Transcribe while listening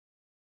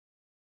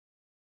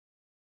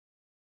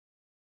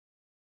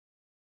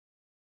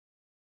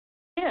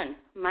afternoon.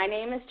 My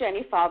name is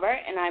Jenny Faubert,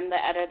 and I'm the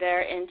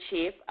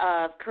Editor-in-Chief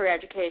of Career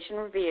Education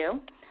Review.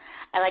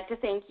 I'd like to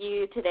thank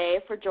you today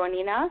for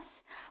joining us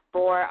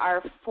for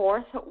our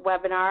fourth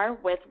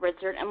webinar with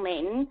Ritzert and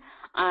Leyton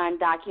on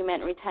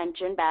document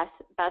retention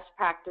best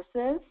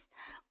practices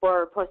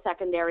for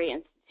post-secondary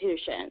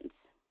institutions.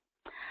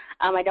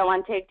 I don't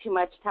want to take too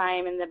much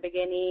time in the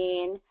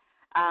beginning,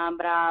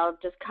 but I'll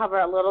just cover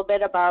a little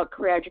bit about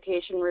Career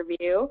Education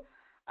Review.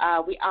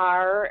 We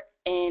are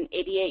an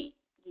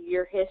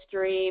 88-year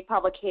history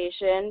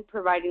publication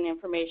providing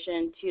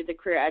information to the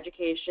career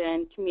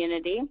education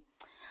community.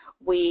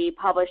 We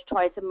publish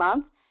twice a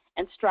month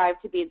and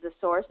strive to be the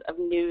source of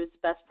news,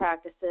 best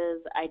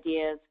practices,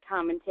 ideas,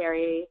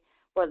 commentary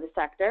for the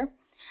sector.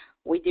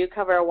 We do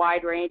cover a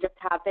wide range of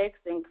topics,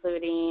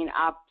 including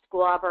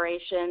school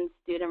operations,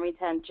 student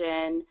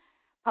retention,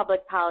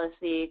 public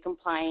policy,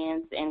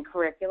 compliance, and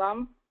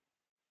curriculum.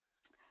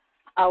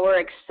 We're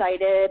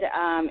excited.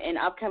 In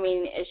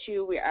upcoming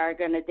issue, we are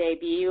going to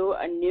debut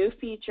a new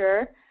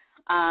feature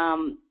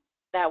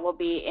that will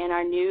be in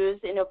our news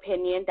and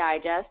opinion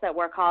digest that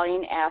we're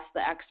calling Ask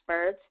the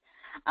Experts.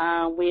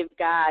 We've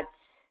got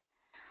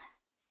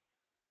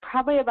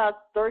probably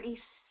about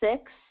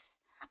 36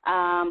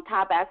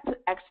 top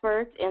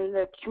experts in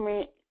the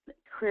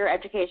career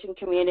education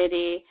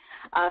community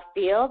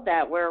field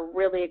that we're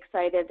really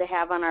excited to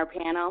have on our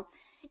panel,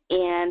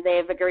 and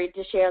they've agreed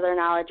to share their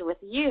knowledge with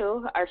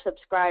you, our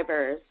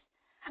subscribers.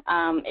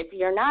 If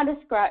you're not a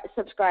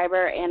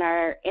subscriber and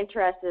are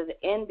interested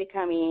in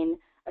becoming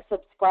a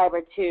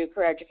subscriber to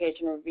Career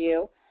Education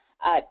Review,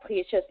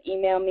 please just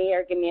email me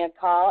or give me a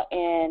call,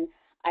 and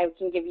I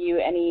can give you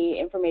any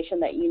information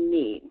that you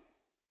need.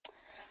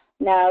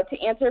 Now, to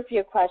answer a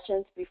few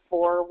questions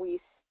before we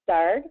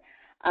start,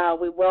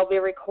 we will be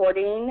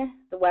recording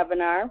the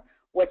webinar,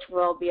 which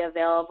will be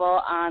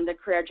available on the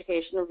Career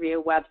Education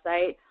Review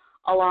website,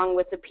 along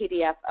with the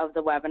PDF of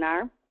the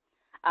webinar.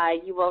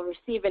 You will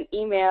receive an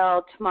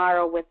email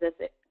tomorrow with this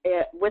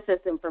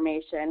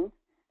information.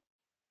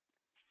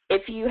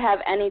 If you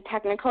have any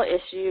technical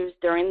issues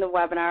during the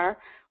webinar,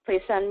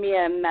 please send me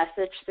a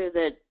message through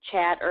the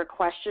chat or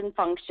question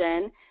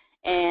function,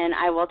 and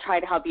I will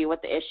try to help you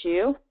with the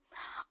issue.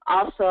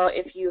 Also,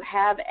 if you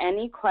have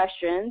any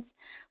questions,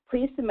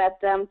 please submit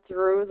them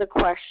through the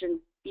question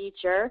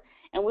feature,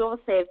 and we will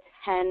save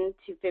 10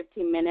 to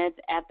 15 minutes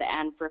at the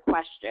end for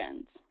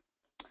questions.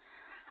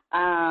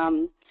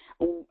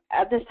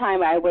 At this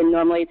time, I would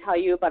normally tell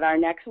you about our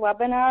next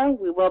webinar.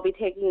 We will be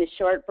taking a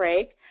short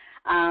break,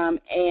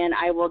 and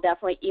I will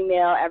definitely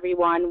email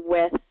everyone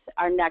with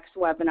our next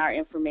webinar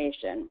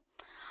information.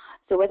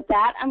 So with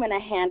that, I'm going to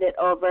hand it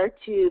over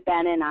to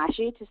Ben and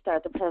Ashi to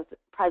start the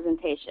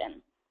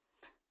presentation.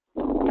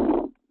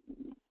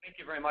 Thank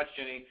you very much,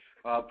 Jenny.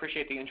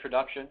 Appreciate the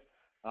introduction.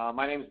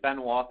 My name is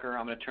Ben Walker.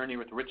 I'm an attorney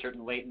with Ritzert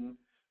and Leyton.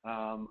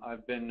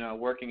 I've been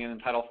working in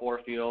the Title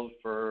IV field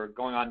for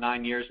going on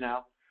 9 years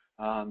now.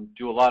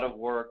 Do a lot of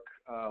work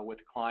with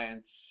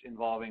clients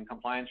involving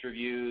compliance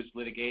reviews,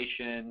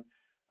 litigation,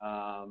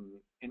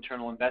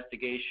 internal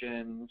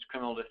investigations,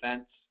 criminal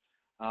defense,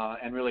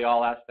 and really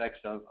all aspects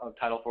of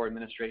Title IV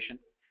administration.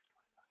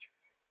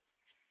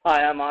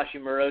 Hi, I'm Ashi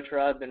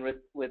Marotra. I've been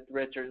with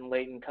Ritzert and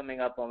Leyton coming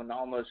up on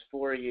almost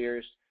 4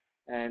 years,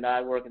 and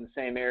I work in the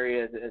same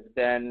area as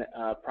Ben,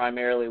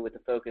 primarily with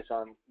the focus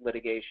on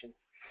litigation.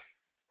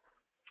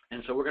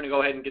 And so we're going to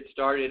go ahead and get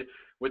started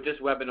with this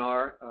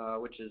webinar,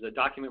 which is a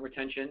document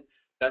retention,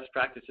 best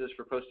practices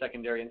for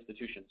post-secondary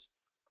institutions.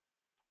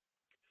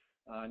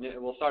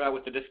 We'll start out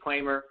with the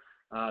disclaimer.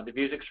 The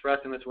views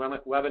expressed in this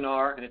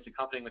webinar and its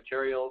accompanying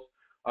materials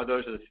are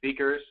those of the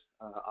speakers,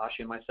 Ashi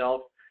and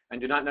myself,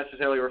 and do not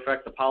necessarily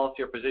reflect the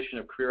policy or position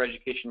of Career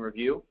Education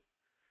Review.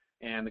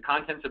 And the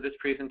contents of this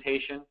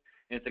presentation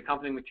and its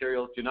accompanying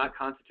materials do not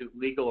constitute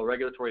legal or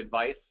regulatory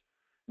advice.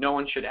 No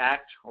one should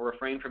act or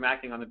refrain from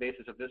acting on the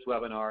basis of this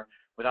webinar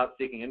without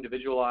seeking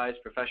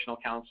individualized professional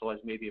counsel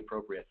as may be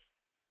appropriate.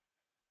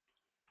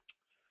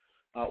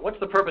 What's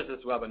the purpose of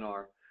this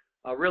webinar?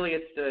 Really,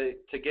 it's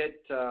to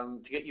get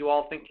you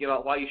all thinking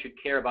about why you should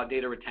care about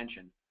data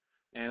retention.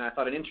 And I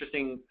thought an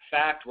interesting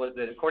fact was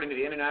that according to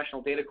the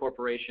International Data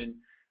Corporation,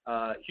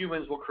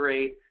 humans will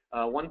create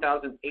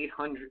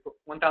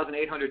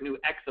 1,800 new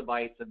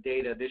exabytes of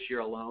data this year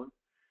alone.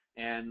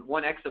 And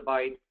 1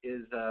 exabyte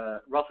is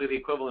roughly the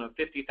equivalent of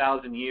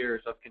 50,000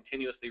 years of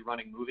continuously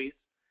running movies.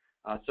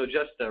 So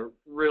just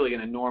really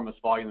an enormous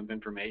volume of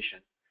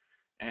information.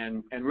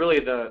 And really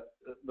the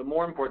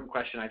more important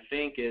question, I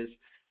think, is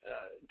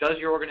does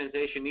your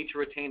organization need to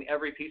retain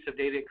every piece of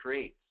data it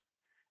creates?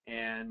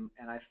 And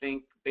I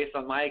think based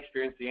on my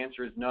experience, the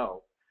answer is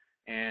no.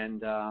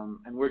 And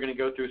we're going to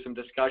go through some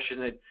discussion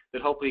that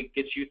hopefully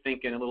gets you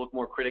thinking a little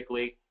more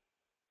critically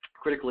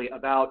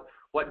about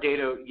what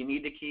data you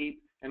need to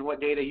keep and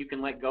what data you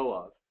can let go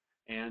of.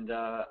 And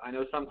I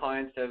know some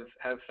clients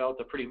have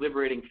felt a pretty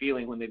liberating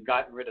feeling when they've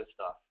gotten rid of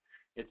stuff.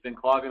 It's been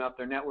clogging up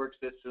their network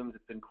systems,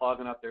 it's been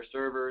clogging up their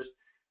servers,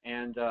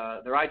 and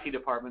their IT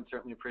department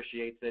certainly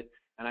appreciates it.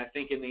 And I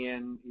think in the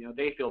end, you know,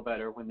 they feel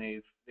better when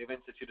they've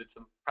instituted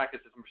some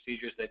practices and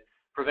procedures that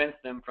prevents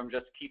them from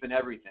just keeping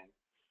everything.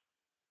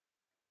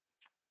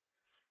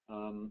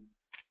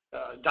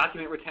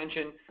 Document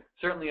retention,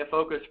 certainly a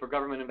focus for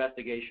government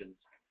investigations,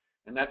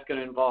 and that's going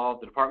to involve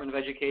the Department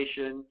of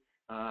Education.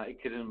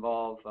 It could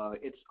involve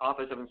its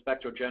Office of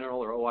Inspector General,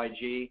 or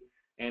OIG,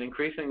 and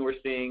increasingly we're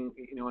seeing,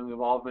 an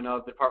involvement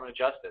of the Department of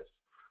Justice,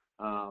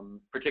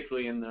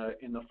 particularly in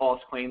the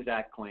False Claims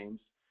Act claims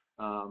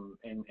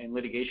and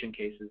litigation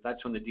cases.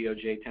 That's when the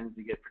DOJ tends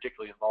to get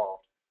particularly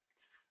involved.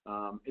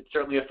 It's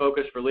certainly a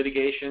focus for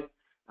litigation,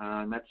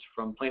 and that's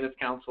from plaintiff's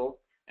counsel.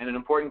 And an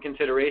important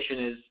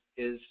consideration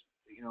is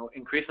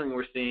increasingly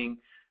we're seeing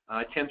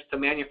attempts to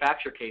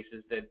manufacture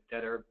cases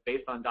that are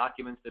based on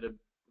documents that have,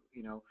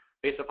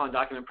 based upon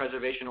document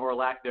preservation or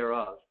lack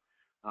thereof.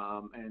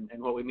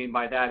 And what we mean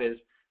by that is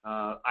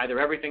either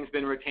everything's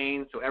been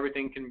retained, so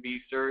everything can be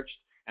searched,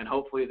 and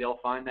hopefully they'll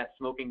find that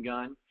smoking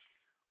gun,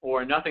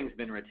 or nothing's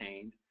been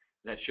retained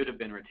that should have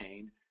been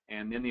retained.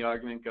 And then the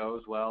argument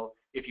goes, well,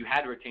 if you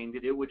had retained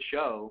it, it would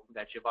show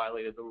that you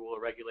violated the rule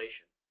or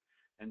regulation.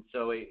 And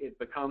so it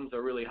becomes a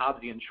really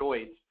Hobbesian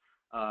choice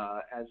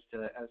as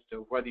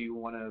to whether you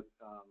want to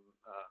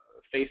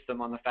face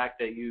them on the fact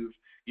that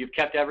you've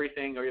kept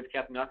everything or you've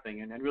kept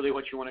nothing. And really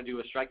what you want to do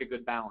is strike a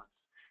good balance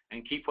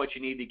and keep what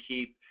you need to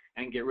keep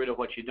and get rid of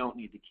what you don't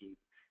need to keep.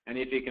 And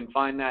if you can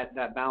find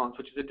that balance,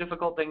 which is a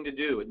difficult thing to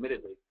do,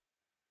 admittedly,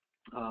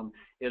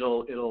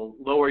 it'll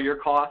lower your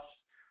costs.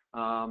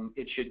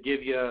 It should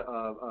give you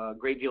a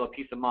great deal of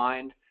peace of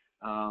mind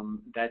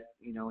that,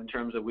 in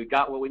terms of we've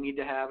got what we need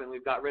to have and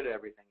we've got rid of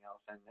everything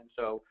else. And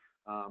so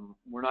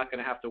we're not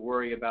going to have to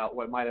worry about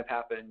what might have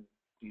happened,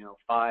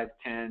 5,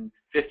 10,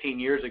 15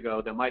 years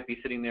ago that might be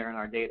sitting there in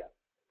our data.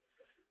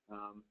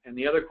 And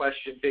the other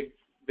question,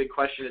 big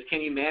question is,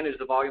 can you manage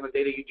the volume of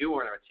data you do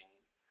want to retain?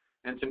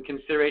 And some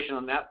consideration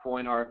on that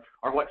point are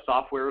what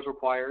software is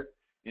required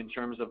in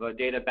terms of a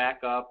data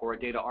backup or a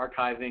data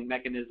archiving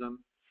mechanism.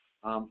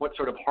 What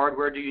sort of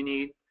hardware do you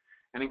need?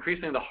 And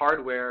increasingly the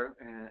hardware,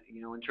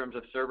 in terms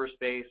of server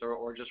space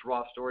or just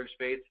raw storage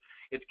space,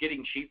 it's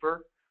getting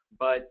cheaper,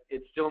 but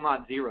it's still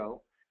not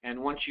zero. And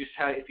once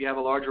if you have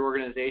a larger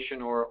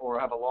organization or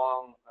have a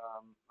long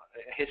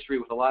history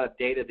with a lot of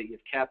data that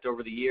you've kept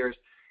over the years,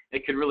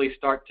 it could really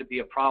start to be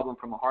a problem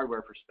from a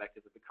hardware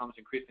perspective. It becomes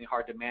increasingly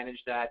hard to manage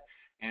that,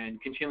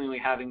 and continually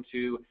having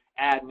to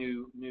add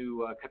new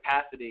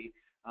capacity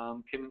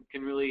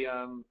can really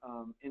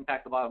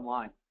impact the bottom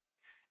line.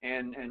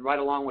 And right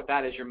along with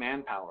that is your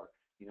manpower.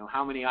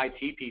 How many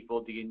IT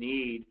people do you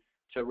need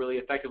to really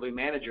effectively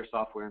manage your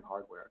software and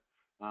hardware?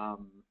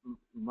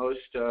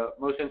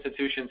 Most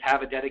institutions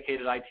have a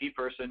dedicated IT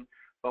person,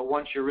 but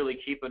once you're really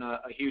keeping a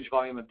huge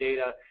volume of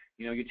data,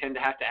 you tend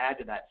to have to add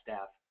to that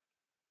staff.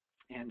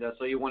 And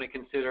so you want to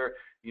consider,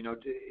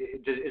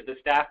 is the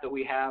staff that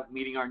we have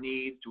meeting our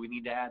needs? Do we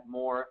need to add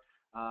more?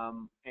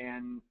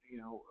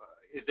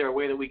 Is there a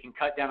way that we can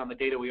cut down on the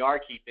data we are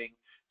keeping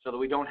so that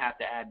we don't have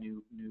to add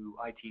new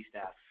IT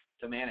staff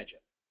to manage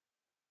it?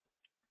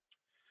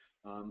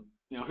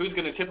 Who's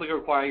going to typically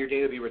require your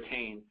data to be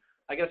retained?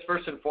 I guess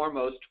first and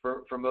foremost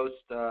for most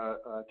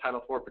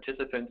Title IV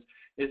participants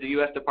is the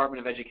U.S.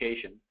 Department of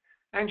Education.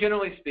 And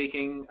generally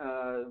speaking,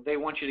 they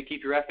want you to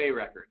keep your FA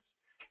records.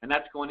 And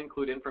that's going to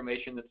include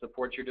information that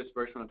supports your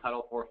disbursement of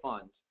Title IV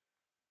funds.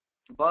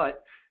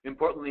 But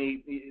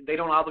importantly, they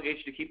don't obligate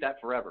you to keep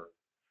that forever.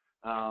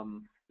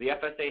 The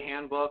FSA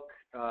handbook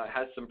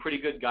has some pretty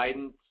good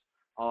guidance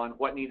on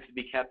what needs to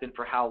be kept and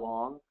for how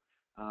long.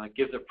 It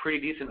gives a pretty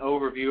decent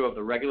overview of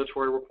the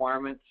regulatory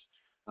requirements.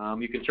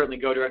 You can certainly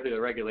go directly to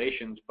the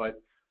regulations,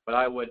 but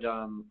I would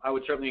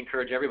certainly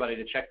encourage everybody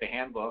to check the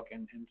handbook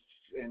and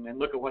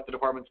look at what the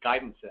department's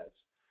guidance says.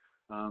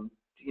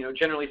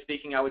 Generally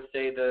speaking, I would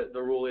say the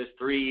rule is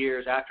 3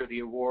 years after the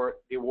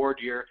award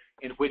year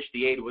in which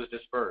the aid was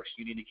dispersed,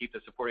 you need to keep the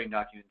supporting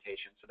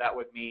documentation. So that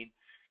would mean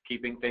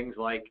keeping things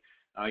like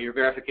your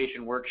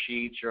verification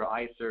worksheets, your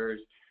ICERs,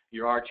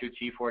 your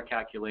R2T4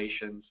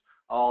 calculations,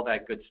 all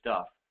that good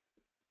stuff.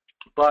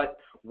 But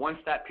once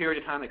that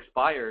period of time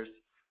expires,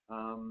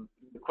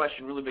 the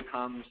question really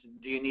becomes,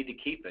 do you need to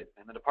keep it?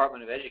 And the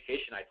Department of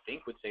Education, I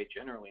think, would say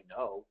generally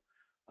no.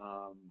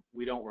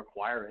 We don't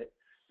require it.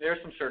 There are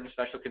some certain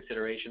special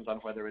considerations on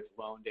whether it's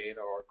loan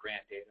data or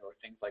grant data or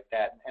things like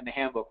that, and the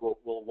handbook will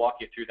walk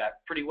you through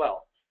that pretty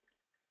well.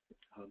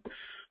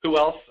 Who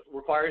else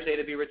requires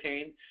data to be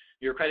retained?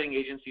 Your accrediting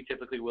agency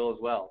typically will as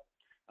well.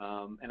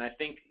 And I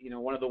think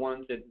one of the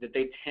ones that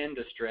they tend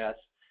to stress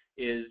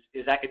is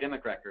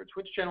academic records,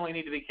 which generally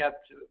need to be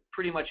kept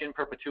pretty much in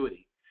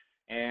perpetuity.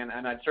 And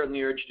I'd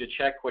certainly urge you to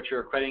check what your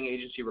accrediting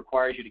agency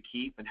requires you to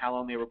keep and how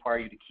long they require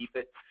you to keep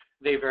it.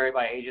 They vary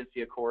by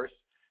agency, of course.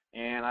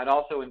 And I'd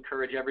also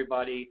encourage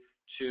everybody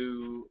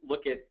to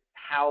look at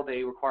how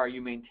they require you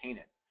maintain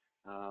it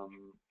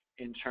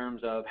in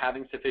terms of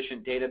having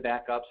sufficient data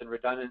backups and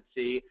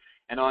redundancy.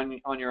 And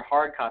on your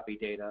hard copy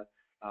data,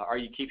 are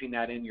you keeping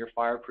that in your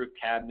fireproof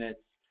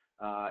cabinets,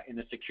 in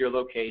a secure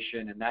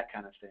location, and that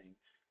kind of thing?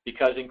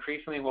 Because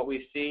increasingly what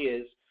we see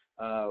is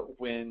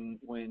when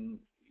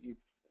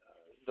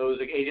those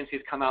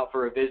agencies come out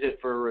for a visit,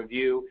 for a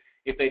review,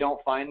 if they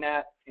don't find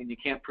that and you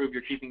can't prove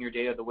you're keeping your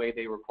data the way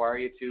they require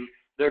you to,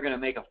 they're going to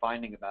make a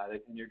finding about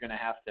it, and you're going to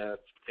have to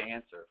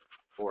answer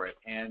for it.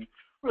 And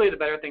really the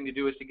better thing to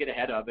do is to get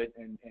ahead of it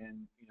and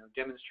you know,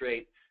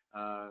 demonstrate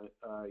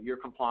your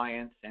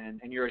compliance and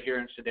your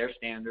adherence to their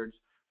standards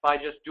by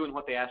just doing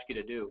what they ask you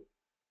to do.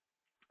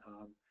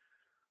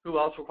 Who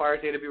else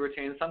requires data to be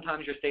retained?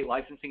 Sometimes your state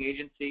licensing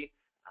agency.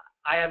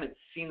 I haven't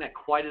seen that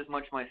quite as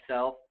much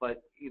myself,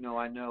 but you know,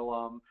 I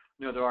know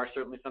there are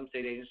certainly some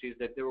state agencies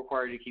that they're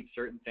required to keep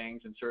certain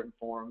things in certain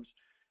forms.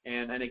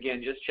 And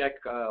again, just check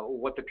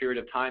what the period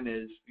of time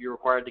is you're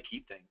required to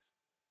keep things.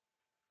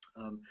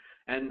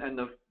 And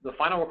the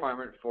final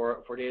requirement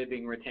for data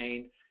being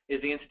retained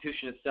is the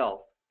institution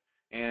itself.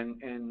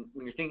 And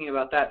when you're thinking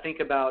about that,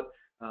 think about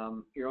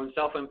your own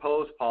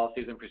self-imposed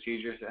policies and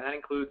procedures, and that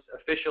includes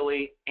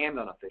officially and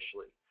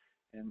unofficially.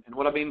 And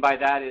what I mean by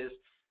that is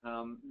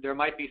there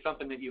might be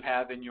something that you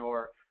have in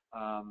your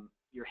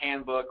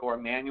handbook or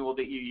manual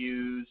that you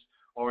use,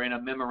 or in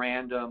a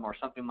memorandum or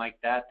something like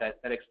that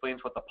that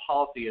explains what the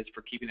policy is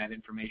for keeping that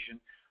information,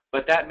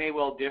 but that may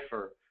well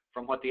differ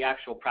from what the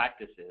actual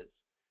practice is.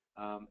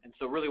 And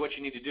so really what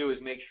you need to do is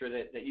make sure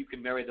that you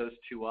can marry those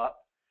two up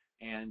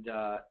and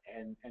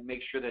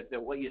make sure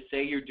that what you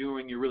say you're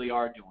doing, you really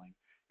are doing.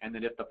 And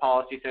that if the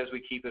policy says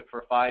we keep it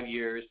for 5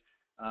 years,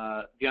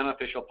 the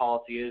unofficial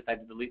policy is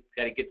that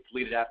it gets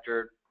deleted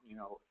after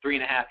 3.5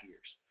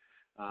 years.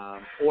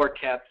 Or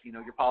kept,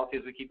 your policy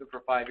is we keep it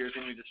for 5 years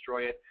and we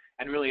destroy it,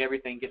 and really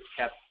everything gets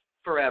kept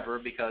forever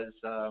because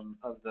of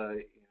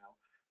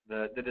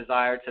the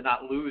desire to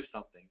not lose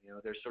something.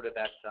 There's sort of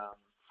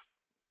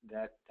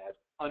that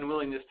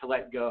unwillingness to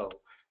let go.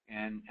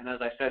 And as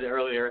I said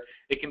earlier,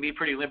 it can be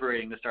pretty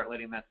liberating to start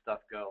letting that stuff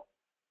go.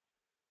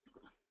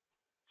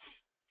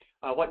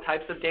 What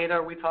types of data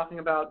are we talking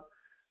about?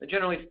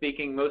 Generally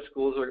speaking, most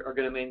schools are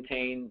going to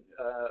maintain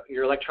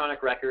your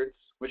electronic records,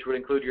 which would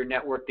include your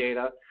network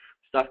data,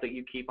 stuff that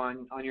you keep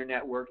on your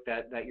network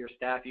that your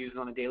staff uses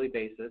on a daily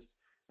basis.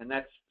 And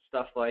that's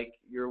stuff like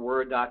your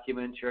Word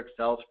documents, your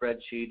Excel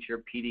spreadsheets, your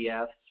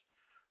PDFs,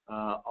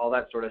 all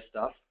that sort of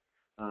stuff.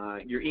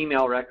 Your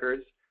email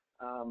records.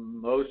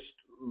 Most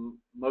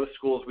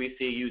schools we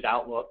see use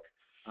Outlook.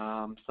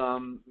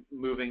 Some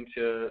moving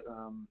to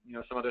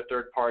some other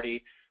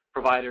third-party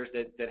providers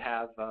that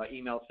have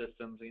email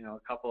systems. A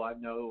couple I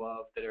know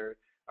of that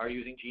are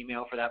using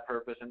Gmail for that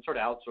purpose and sort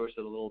of outsource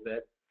it a little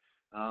bit.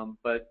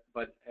 But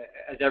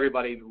as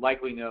everybody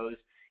likely knows,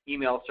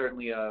 email is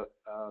certainly a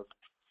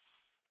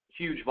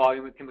huge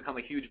volume. It can become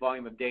a huge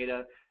volume of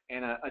data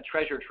and a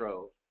treasure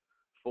trove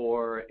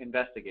for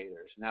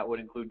investigators, and that would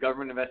include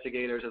government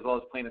investigators as well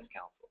as plaintiffs'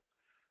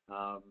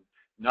 counsel.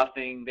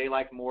 Nothing they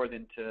like more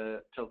than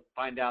to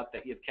find out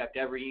that you've kept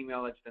every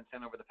email that's been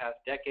sent over the past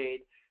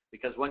decade,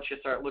 because once you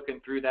start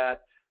looking through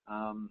that,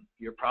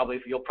 you'll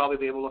probably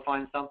be able to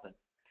find something.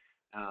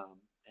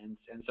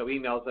 And so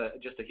email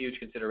is just a huge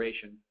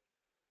consideration.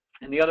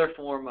 And the other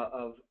form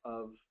of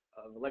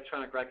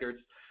electronic records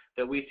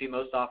that we see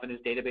most often is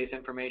database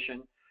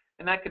information,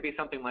 and that could be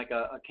something like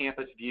a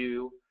Campus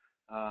View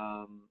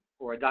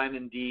or a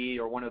Diamond D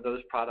or one of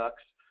those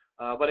products.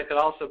 But it could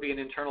also be an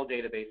internal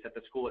database that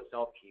the school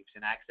itself keeps,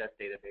 an Access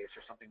database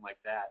or something like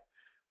that.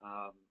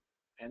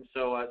 And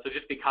so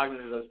just be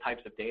cognizant of those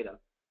types of data.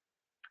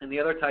 And the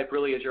other type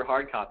really is your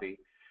hard copy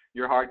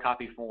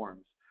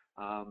forms.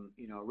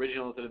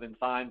 Originals that have been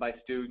signed by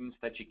students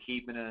that you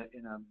keep in a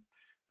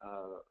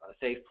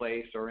safe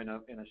place or in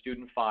a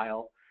student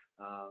file.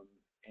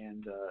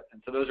 And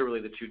so those are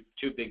really the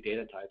two big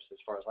data types as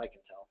far as I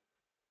can tell.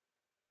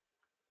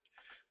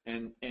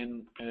 And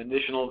an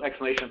additional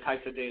explanation of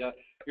types of data,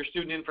 your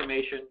student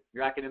information,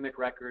 your academic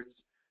records.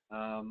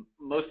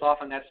 Most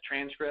often that's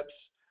transcripts,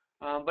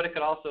 but it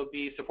could also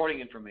be supporting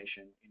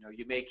information.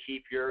 You may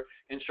keep your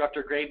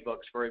instructor grade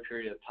books for a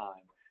period of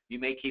time. You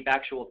may keep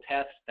actual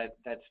tests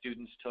that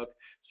students took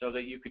so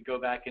that you could go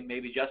back and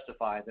maybe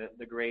justify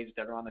the grades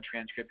that are on the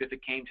transcript if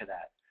it came to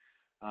that.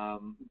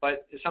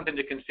 But something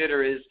to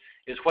consider is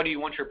what do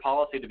you want your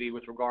policy to be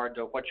with regard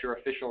to what your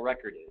official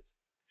record is?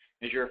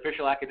 Is your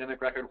official academic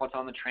record what's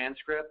on the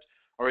transcript,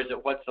 or is it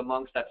what's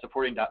amongst that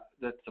supporting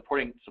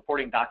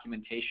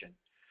documentation?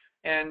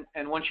 And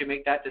once you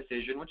make that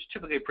decision, which is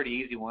typically a pretty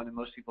easy one, and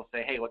most people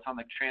say, hey, what's on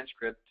the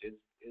transcript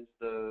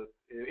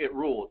it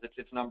rules.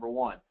 It's number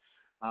one.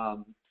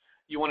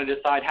 You want to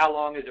decide how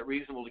long is it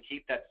reasonable to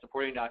keep that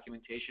supporting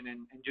documentation,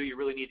 and do you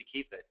really need to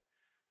keep it?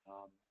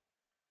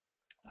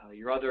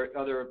 Your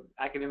other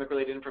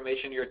academic-related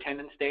information, your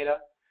attendance data.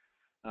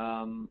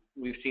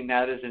 We've seen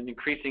that as an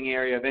increasing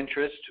area of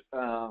interest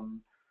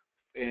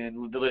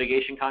in the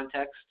litigation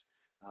context.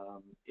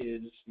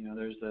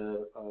 There's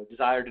a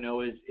desire to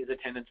know is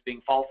attendance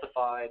being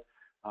falsified?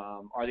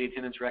 Are the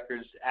attendance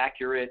records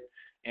accurate?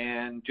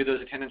 And do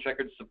those attendance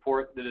records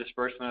support the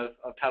disbursement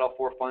of Title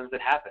IV funds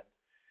that happen?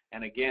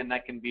 And again,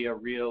 that can be a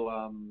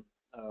real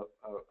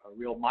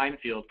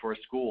minefield for a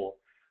school.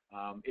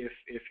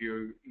 If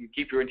you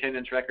keep your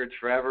attendance records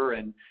forever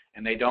and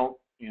they don't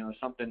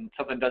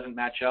something doesn't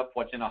match up,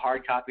 what's in a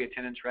hard copy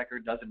attendance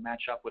record doesn't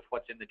match up with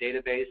what's in the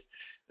database,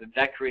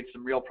 that creates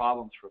some real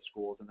problems for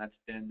schools, and that's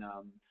been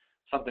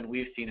something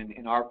we've seen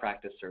in our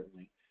practice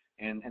certainly,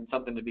 and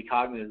something to be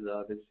cognizant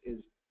of is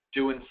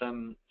doing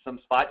some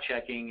spot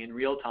checking in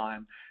real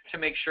time to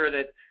make sure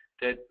that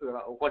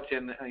what's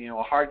in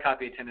a hard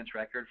copy attendance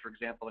record, for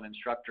example, an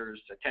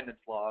instructor's attendance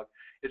log,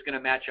 is going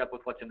to match up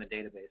with what's in the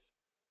database.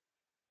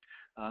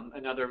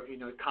 Another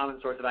common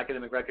source of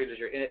academic records is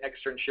your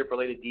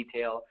externship-related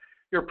detail,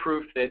 your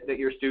proof that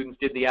your students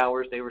did the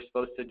hours they were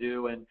supposed to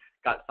do and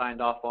got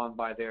signed off on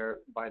by their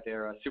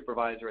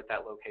supervisor at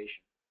that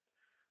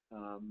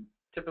location.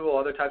 Typical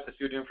other types of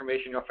student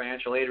information, your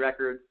financial aid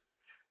records.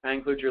 That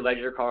includes your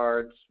ledger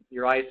cards,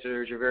 your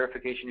ISERs, your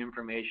verification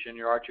information,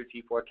 your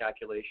R2T4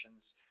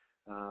 calculations,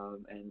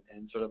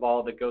 and sort of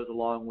all that goes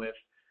along with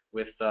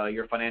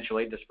your financial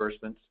aid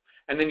disbursements.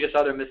 And then just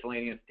other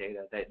miscellaneous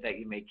data that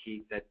you may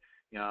keep, that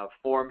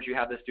forms you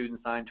have the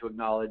student sign to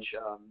acknowledge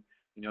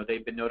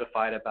they've been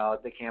notified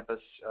about the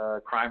campus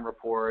crime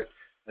report,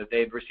 that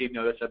they've received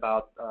notice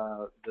about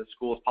the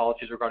school's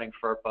policies regarding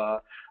FERPA,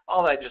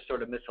 all that just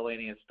sort of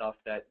miscellaneous stuff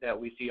that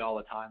we see all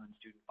the time in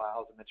student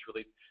files, and that's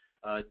really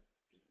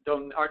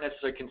aren't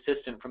necessarily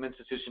consistent from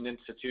institution to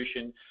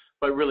institution,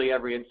 but really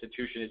every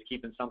institution is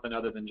keeping something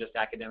other than just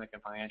academic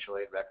and financial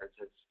aid records.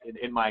 It's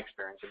in my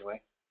experience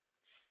anyway.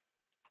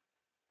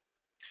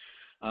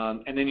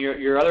 And then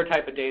your other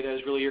type of data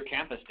is really your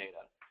campus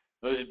data.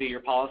 Those would be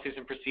your policies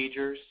and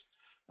procedures,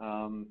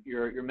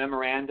 your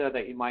memoranda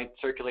that you might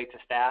circulate to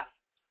staff,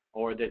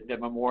 or that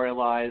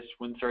memorialize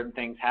when certain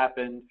things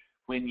happened,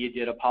 when you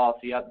did a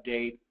policy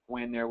update,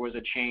 when there was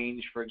a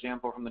change, for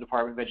example, from the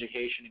Department of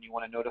Education, and you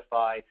want to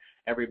notify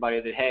everybody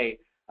that, hey,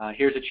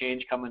 here's a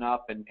change coming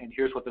up, and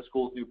here's what the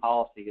school's new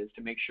policy is,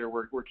 to make sure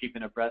we're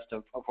keeping abreast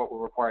of what we're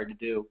required to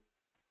do.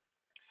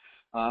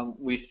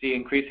 We see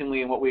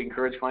increasingly, and what we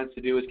encourage clients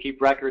to do is keep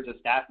records of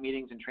staff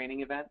meetings and training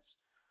events.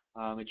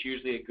 It's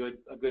usually a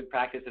good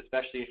practice,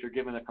 especially if you're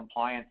given a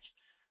compliance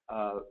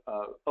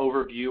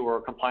overview or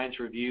a compliance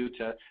review,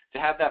 to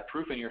have that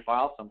proof in your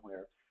file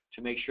somewhere,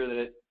 to make sure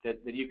that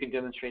you can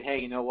demonstrate, hey,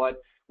 you know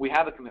what, we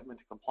have a commitment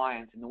to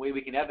compliance, and the way we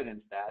can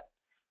evidence that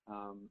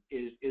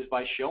is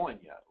by showing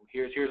you.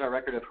 Here's our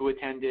record of who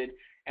attended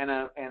and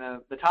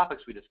the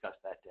topics we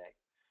discussed that day.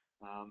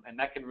 And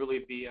that can really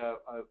be a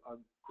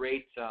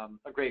great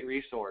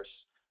resource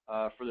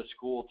for the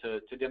school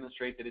to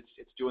demonstrate that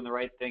it's doing the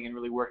right thing and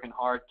really working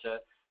hard to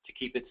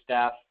keep its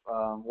staff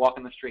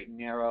walking the straight and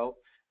narrow,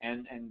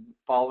 and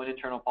following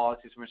internal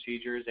policies and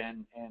procedures,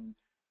 and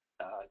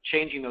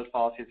changing those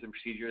policies and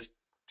procedures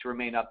to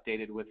remain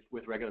updated with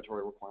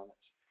regulatory requirements.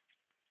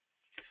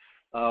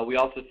 We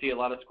also see a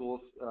lot of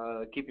schools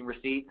keeping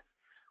receipts,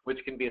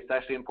 which can be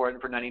especially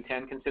important for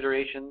 90-10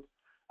 considerations.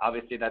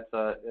 Obviously, that's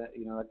a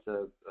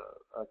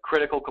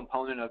critical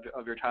component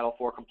of your Title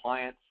IV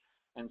compliance.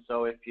 And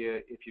so, if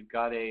you've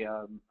got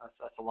a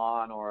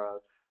salon or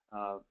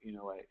a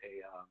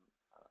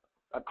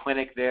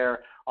clinic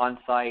there on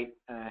site,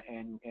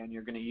 and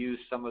you're going to use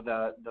some of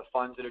the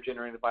funds that are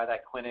generated by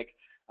that clinic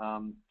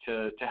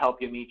to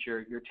help you meet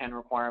your 10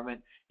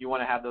 requirement, you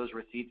want to have those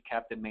receipts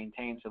kept and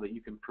maintained so that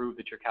you can prove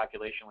that your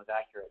calculation was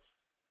accurate.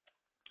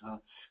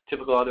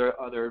 Typical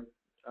other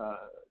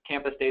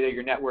campus data,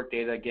 your network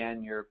data,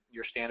 again, your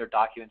standard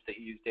documents that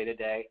you use day to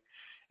day,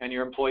 and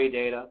your employee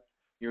data,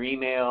 your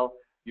email,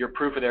 your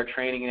proof of their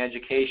training and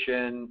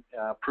education,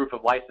 proof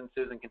of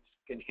licenses and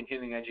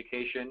continuing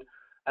education,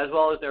 as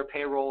well as their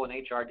payroll and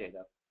HR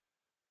data.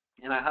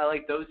 And I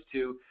highlight those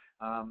two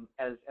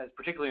as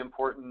particularly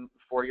important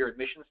for your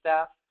admission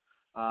staff.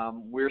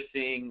 We're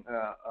seeing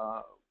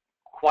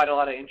quite a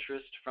lot of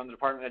interest from the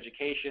Department of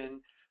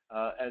Education,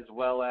 as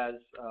well as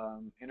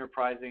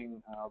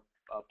enterprising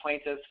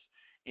plaintiffs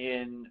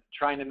in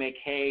trying to make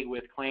hay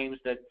with claims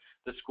that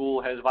the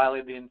school has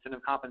violated the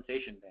incentive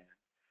compensation ban,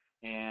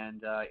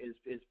 and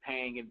is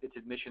paying its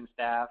admission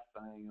staff,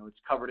 its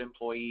covered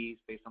employees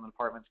based on the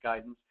department's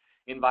guidance,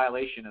 in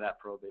violation of that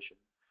prohibition.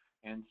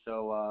 And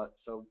so,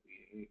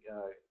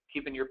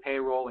 keeping your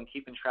payroll and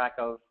keeping track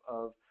of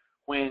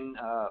when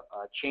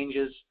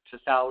changes to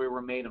salary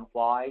were made and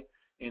why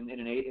in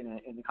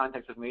the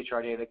context of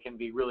HR data can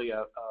be really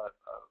a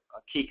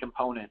key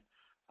component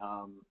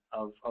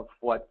of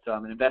what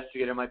an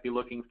investigator might be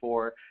looking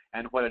for,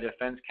 and what a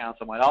defense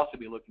counsel might also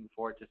be looking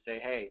for, to say,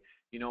 hey,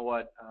 you know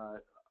what,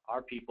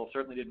 our people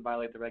certainly didn't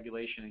violate the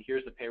regulation, and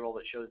here's the payroll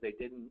that shows they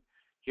didn't.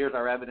 Here's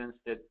our evidence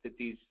that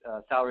these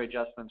salary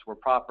adjustments were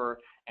proper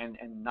and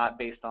not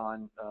based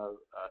on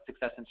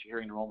success in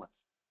securing enrollments.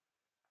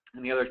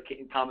 And the other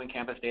common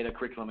campus data,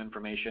 curriculum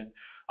information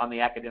on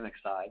the academic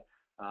side.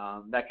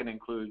 That can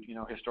include,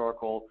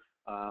 historical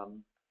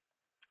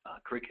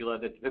curricula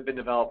that have been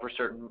developed for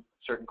certain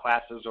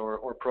classes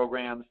or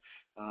programs,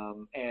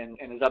 and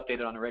is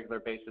updated on a regular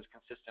basis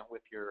consistent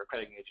with your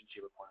accrediting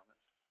agency requirements.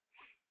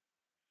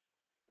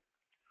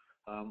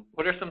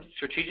 What are some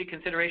strategic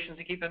considerations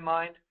to keep in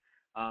mind?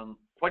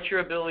 What's your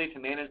ability to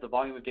manage the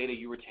volume of data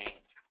you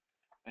retain?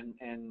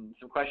 And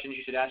some questions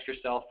you should ask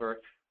yourself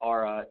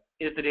are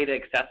is the data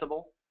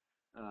accessible?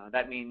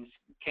 That means,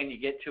 can you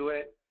get to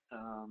it,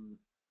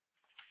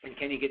 and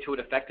can you get to it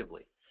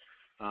effectively?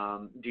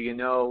 Do you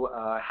know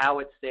how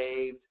it's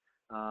saved,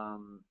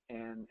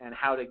 and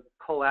how to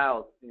pull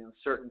out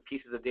certain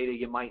pieces of data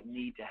you might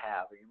need to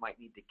have or you might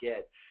need to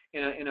get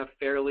in a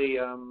fairly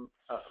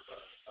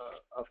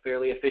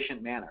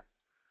efficient manner,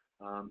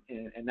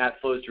 and that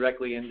flows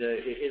directly into,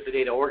 is the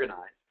data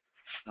organized?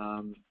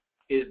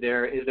 Is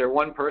there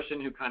one person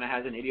who kind of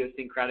has an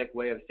idiosyncratic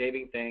way of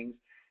saving things,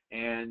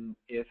 and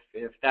if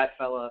that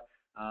fella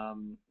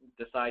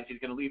decides he's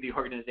going to leave the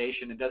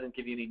organization and doesn't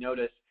give you any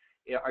notice,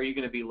 are you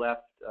going to be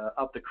left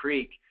up the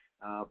creek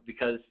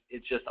because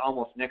it's just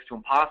almost next to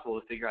impossible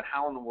to figure out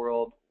how in the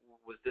world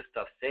was this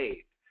stuff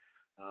saved?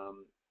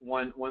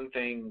 One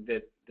thing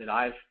that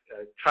I've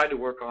tried to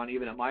work on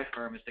even at my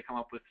firm is to come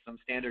up with some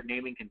standard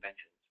naming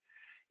conventions.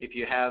 If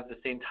you have the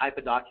same type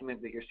of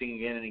document that you're seeing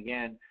again and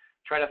again,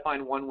 try to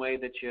find one way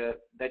that you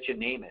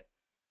name it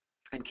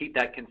and keep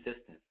that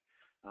consistent.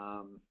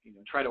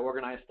 Try to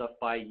organize stuff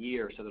by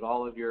year so that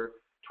all of your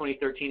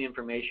 2013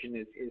 information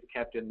is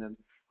kept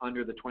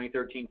under the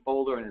 2013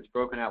 folder, and it's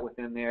broken out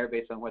within there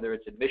based on whether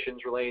it's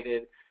admissions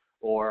related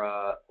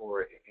or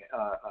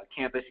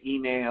campus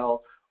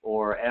email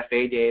or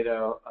FA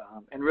data,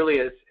 and really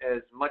as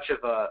much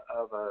of a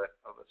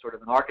sort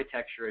of an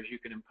architecture as you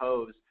can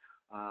impose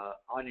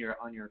on your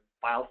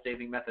file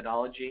saving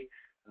methodology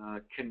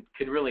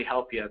can really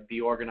help you be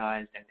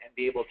organized and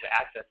be able to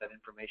access that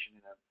information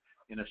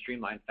in a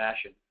streamlined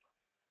fashion.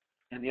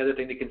 And the other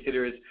thing to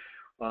consider is,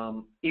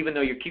 even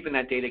though you're keeping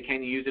that data,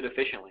 can you use it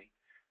efficiently?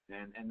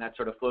 And that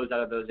sort of flows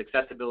out of those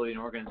accessibility and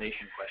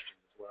organization questions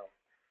as well.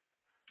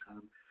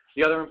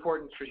 The other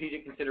important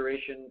strategic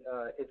consideration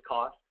is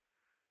cost.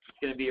 It's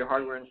going to be your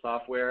hardware and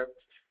software,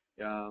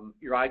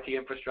 your IT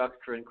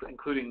infrastructure,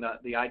 including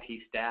the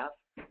IT staff,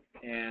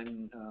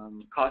 and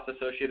costs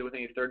associated with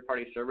any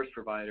third-party service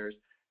providers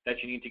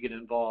that you need to get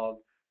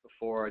involved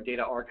for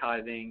data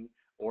archiving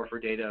or for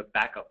data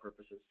backup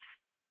purposes.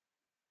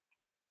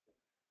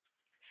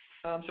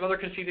 Some other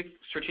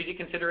strategic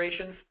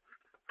considerations.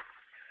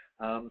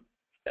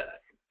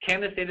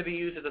 Can this data be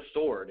used as a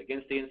sword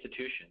against the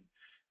institution?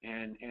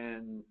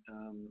 And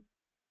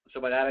so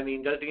by that I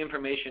mean, does the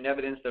information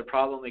evidence that a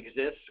problem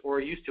exists or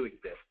used to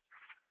exist?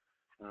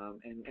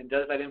 And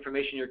does that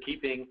information you're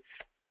keeping,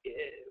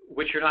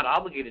 which you're not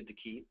obligated to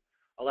keep,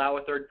 allow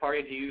a third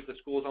party to use the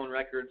school's own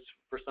records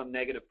for some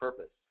negative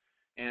purpose?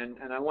 And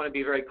I want to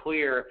be very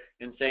clear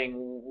in saying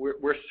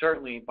we're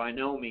certainly by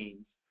no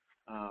means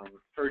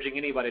urging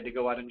anybody to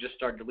go out and just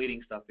start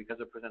deleting stuff because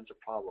it presents a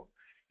problem.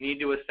 You need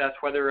to assess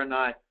whether or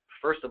not,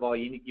 first of all,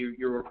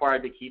 you're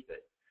required to keep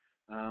it.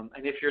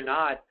 And if you're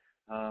not,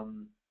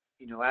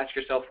 ask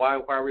yourself, why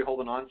are we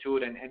holding on to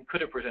it, and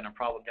could it present a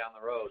problem down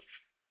the road?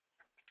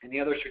 And the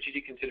other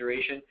strategic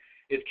consideration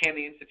is, can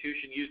the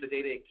institution use the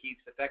data it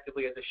keeps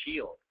effectively as a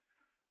shield?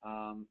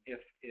 If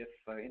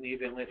in the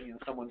event that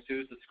someone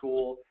sues the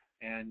school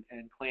and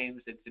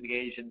claims it's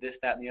engaged in this,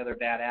 that, and the other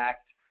bad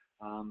act,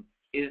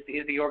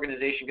 is the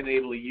organization going to be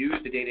able to use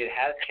the data it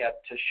has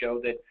kept to show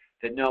that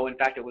no, in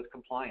fact, it was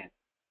compliant?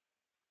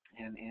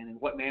 And in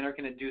what manner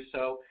can it do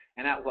so,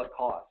 and at what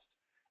cost?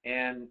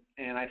 And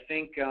I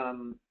think,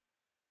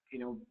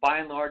 by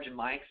and large, in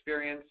my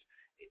experience,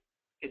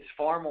 it's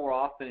far more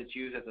often it's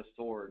used as a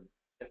sword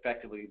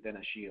effectively than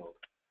a shield.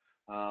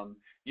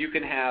 You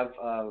can have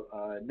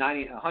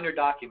 100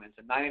 documents,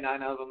 and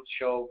 99 of them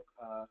show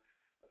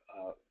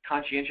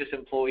conscientious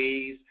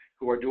employees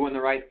who are doing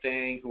the right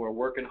thing, who are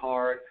working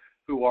hard,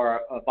 who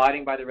are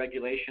abiding by the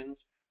regulations.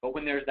 But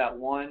when there's that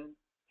one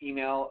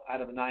email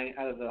out of the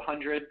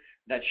 100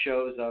 that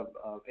shows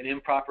an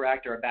improper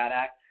act or a bad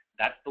act,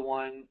 that's the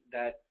one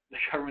that the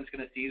government's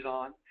going to seize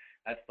on.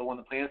 That's the one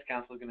the Plaintiffs'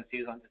 Council is going to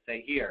seize on to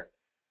say, here,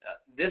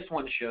 this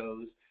one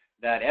shows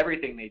that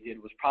everything they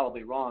did was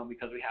probably wrong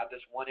because we have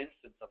this one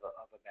instance of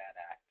a bad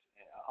act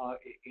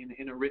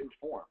in a written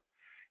form.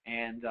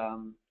 And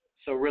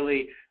so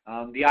really,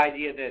 the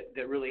idea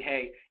that really,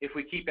 hey, if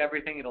we keep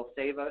everything, it'll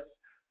save us,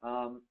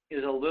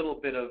 is a little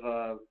bit of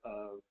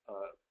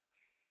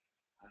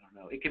I don't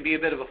know, it can be a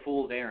bit of a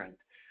fool's errand,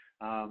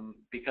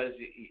 because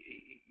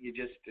you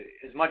just,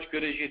 as much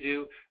good as you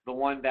do, the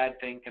one bad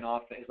thing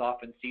is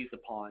often seized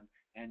upon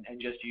and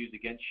just used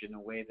against you in a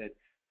way that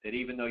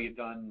even though you've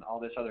done all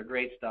this other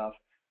great stuff,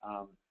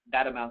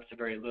 that amounts to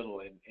very little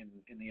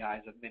in the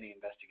eyes of many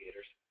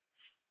investigators.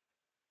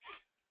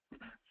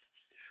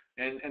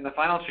 And the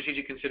final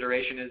strategic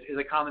consideration is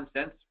a common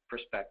sense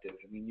perspective.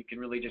 I mean, you can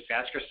really just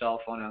ask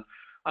yourself on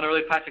a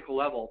really practical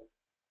level,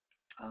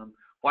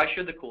 why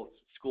should the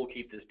school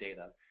keep this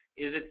data?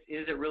 Is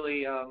it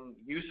really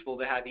useful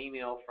to have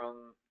email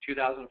from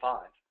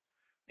 2005?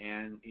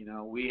 And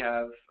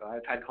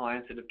I've had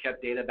clients that have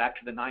kept data back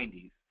to the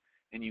 90s,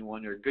 and you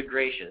wonder, good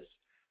gracious,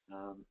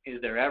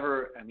 is there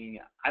ever? I mean,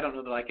 I don't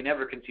know that I can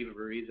ever conceive of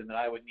a reason that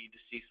I would need to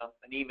see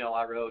an email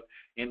I wrote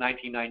in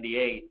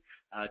 1998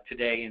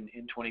 today in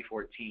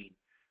 2014.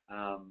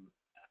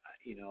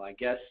 I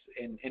guess,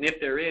 and if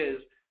there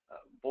is,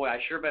 boy, I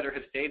sure better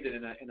have saved it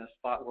in a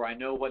spot where I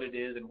know what it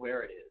is and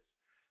where it is.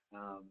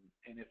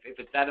 And if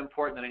it's that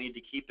important that I need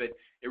to keep it,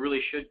 it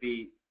really should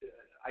be,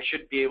 I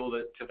should be able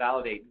to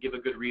validate and give a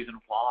good reason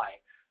why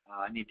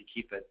I need to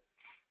keep it.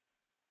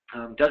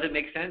 Does it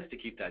make sense to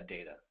keep that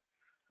data?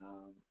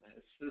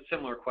 It's a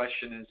similar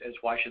question as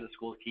why should the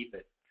schools keep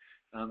it?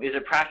 Is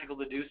it practical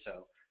to do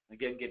so?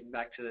 Again, getting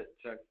back to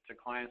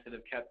clients that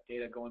have kept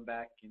data going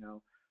back,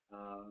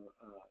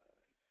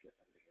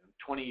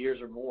 20 years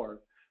or more,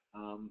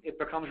 it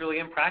becomes really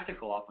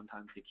impractical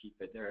oftentimes to keep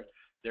it.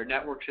 Their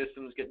network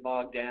systems get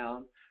bogged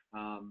down,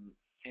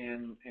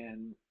 and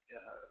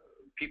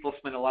people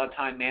spend a lot of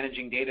time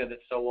managing data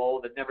that's so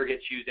old that never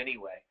gets used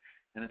anyway.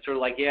 And it's sort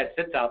of like, yeah, it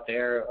sits out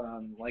there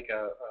like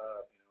a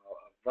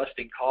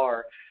rusting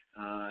car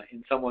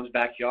in someone's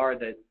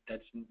backyard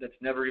that's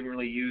never even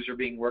really used or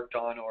being worked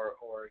on or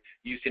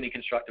used to any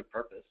constructive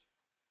purpose.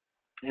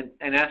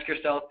 And ask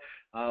yourself,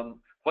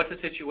 what's the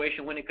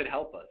situation when it could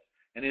help us?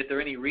 And is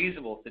there any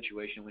reasonable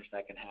situation in which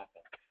that can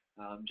happen?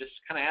 Just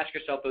kind of ask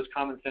yourself those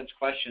common sense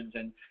questions,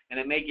 and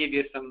it may give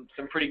you some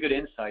pretty good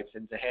insights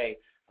into, hey,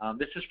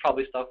 this is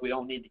probably stuff we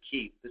don't need to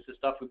keep. This is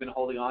stuff we've been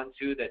holding on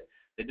to that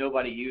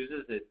nobody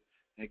uses.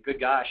 Good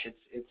gosh,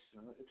 it's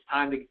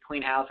time to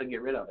clean house and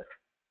get rid of it.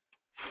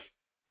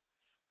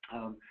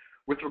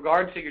 With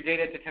regard to your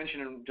data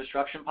detention and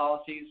destruction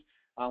policies,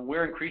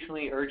 we're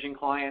increasingly urging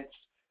clients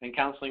and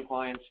counseling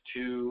clients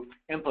to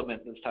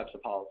implement those types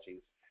of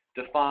policies.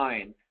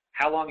 Define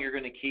how long you're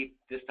going to keep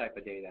this type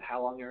of data,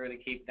 how long you're going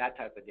to keep that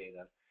type of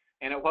data,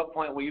 and at what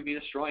point will you be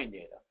destroying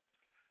data.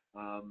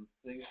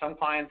 Some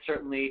clients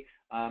certainly,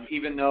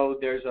 even though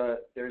there's a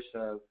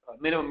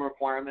minimum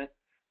requirement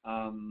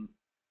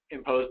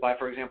imposed by,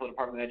 for example, the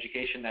Department of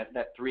Education,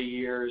 that 3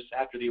 years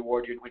after the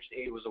award year in which the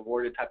aid was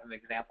awarded type of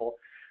example,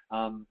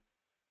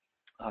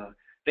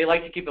 they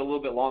like to keep it a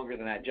little bit longer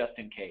than that just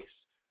in case.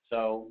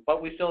 So,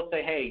 but we still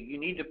say, hey, you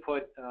need to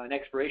put an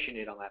expiration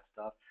date on that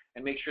stuff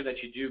and make sure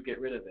that you do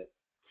get rid of it.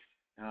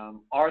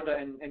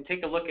 And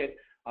take a look at,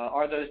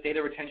 are those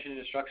data retention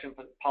and destruction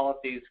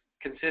policies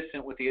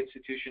consistent with the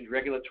institution's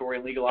regulatory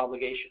and legal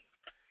obligations?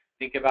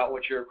 Think about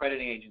what your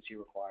accrediting agency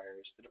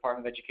requires, the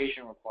Department of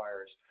Education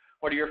requires.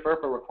 What are your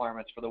FERPA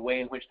requirements for the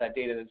way in which that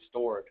data is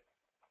stored?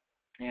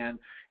 And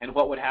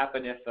what would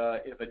happen if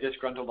a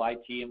disgruntled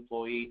IT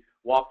employee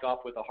walked off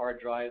with a hard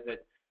drive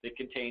that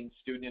contained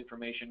student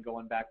information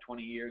going back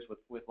 20 years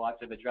with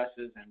lots of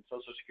addresses and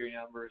social security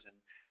numbers and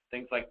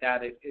things like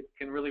that? It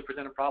can really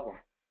present a problem.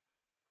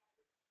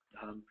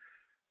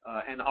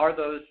 And are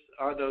those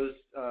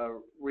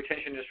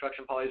retention and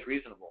destruction policies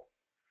reasonable?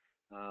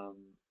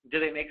 Do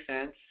they make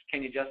sense?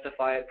 Can you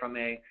justify it from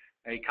a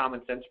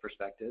common sense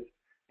perspective?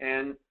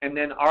 And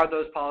then are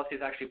those policies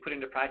actually put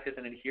into practice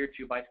and adhered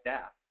to by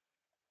staff?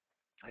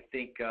 I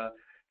think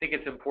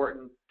it's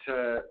important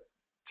to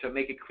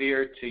make it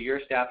clear to your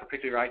staff,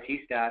 particularly your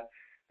IT staff,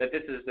 that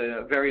this is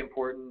a very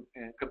important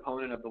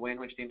component of the way in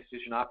which the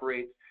institution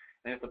operates.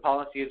 And if the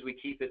policy is we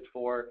keep it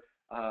for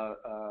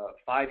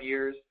 5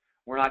 years,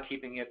 we're not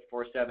keeping it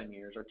for 7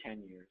 years or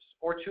 10 years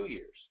or 2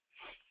 years.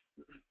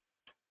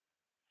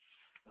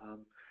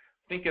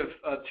 Think of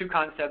two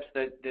concepts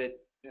that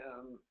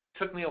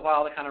took me a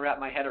while to kind of wrap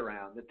my head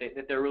around,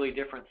 that they're really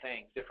different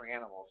things, different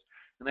animals.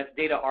 And that's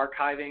data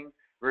archiving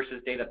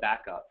versus data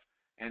backup.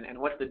 And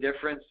what's the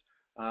difference?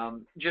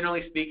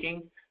 Generally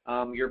speaking,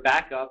 your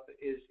backup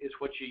is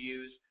what you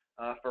use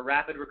for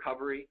rapid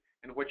recovery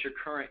and what your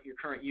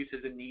current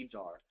uses and needs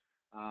are.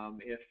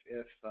 If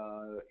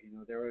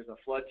there was a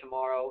flood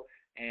tomorrow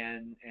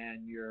and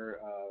your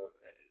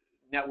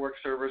network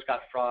servers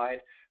got fried,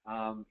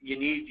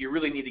 you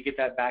really need to get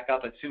that back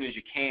up as soon as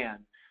you can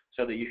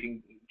so that you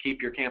can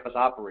keep your campus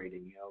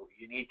operating.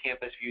 You need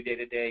Campus View day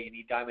to day, you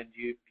need Diamond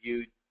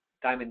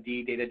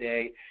D day to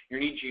day, you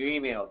need your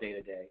email day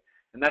to day,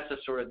 and that's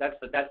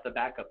the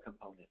backup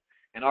component.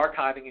 And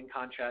archiving, in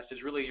contrast,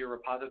 is really your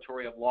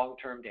repository of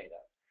long-term data.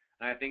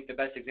 And I think the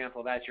best example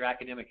of that is your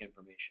academic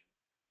information.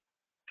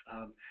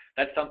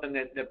 That's something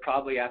that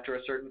probably after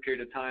a certain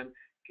period of time,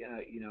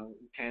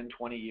 10,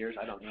 20 years,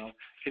 I don't know,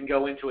 can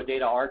go into a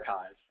data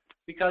archive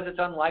because it's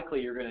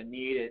unlikely you're going to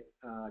need it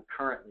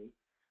currently.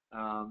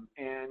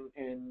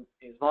 And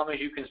as long as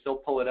you can still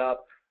pull it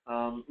up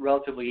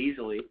relatively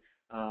easily,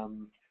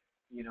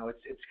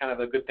 it's kind of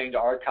a good thing to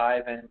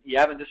archive. And you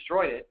haven't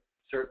destroyed it,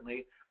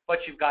 certainly, but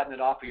you've gotten it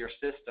off of your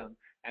system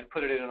and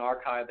put it in an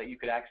archive that you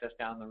could access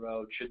down the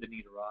road should the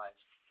need arise.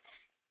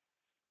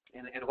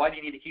 And why do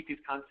you need to keep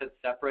these concepts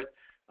separate?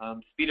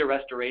 Speed of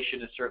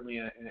restoration is certainly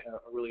a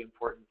really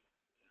important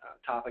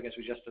topic, as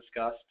we just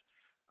discussed.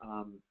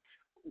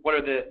 What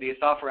are the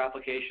software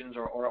applications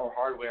or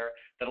hardware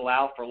that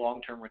allow for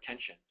long-term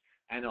retention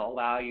and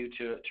allow you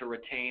to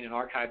retain and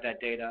archive that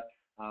data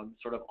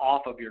sort of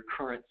off of your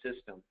current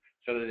system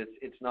so that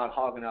it's not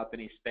hogging up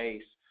any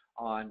space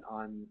on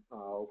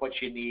what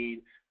you need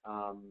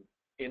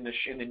in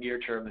the near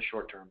term, the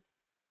short term.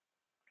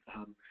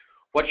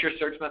 What's your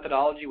search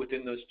methodology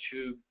within those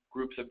two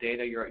groups of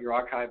data, your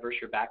archive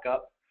versus your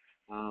backup?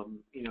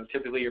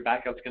 Typically your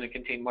backup is going to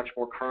contain much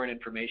more current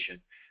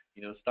information.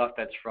 stuff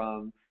that's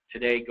from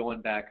today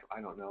going back,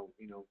 I don't know,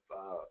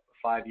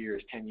 5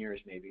 years, 10 years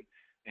maybe.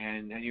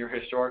 And your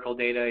historical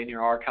data in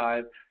your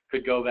archive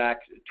could go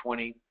back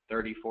 20,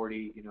 30,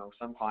 40,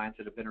 some clients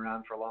that have been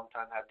around for a long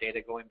time have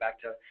data going back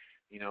to,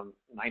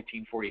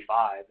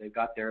 1945. They've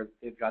got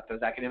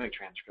those academic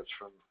transcripts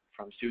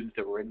from students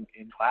that were in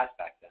class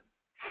back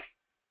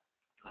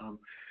then.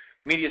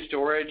 Media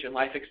storage and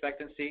life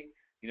expectancy.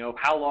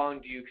 How long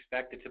do you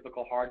expect a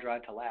typical hard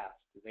drive to last?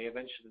 They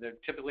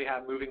typically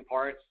have moving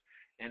parts,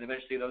 and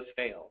eventually those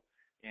fail.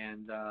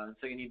 And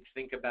so you need to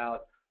think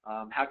about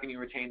how can you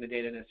retain the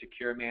data in a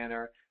secure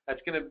manner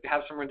that's going to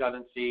have some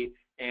redundancy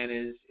and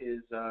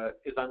is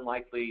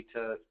unlikely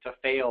to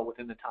fail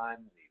within the time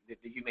that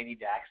you may need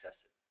to access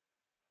it.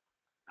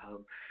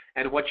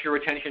 And what's your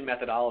retention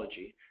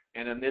methodology?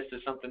 And then this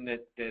is something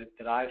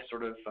that I've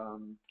sort of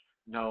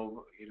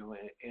know,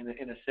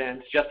 in a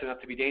sense, just enough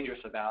to be dangerous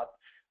about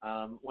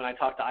when I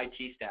talk to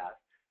IT staff,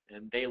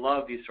 and they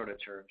love these sort of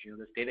terms.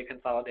 This data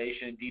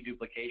consolidation and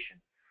deduplication.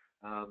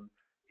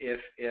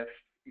 If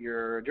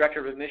your director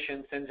of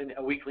admissions sends in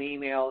a weekly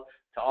email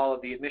to all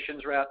of the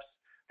admissions reps,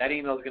 that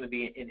email is going to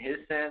be in his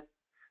sent.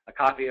 A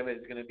copy of it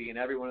is going to be in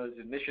every one of those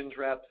admissions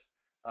reps'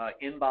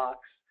 inbox.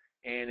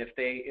 And if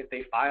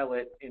they file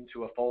it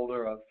into a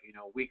folder of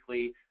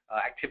weekly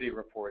activity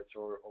reports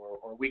or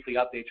weekly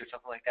updates or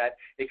something like that,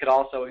 it could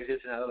also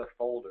exist in another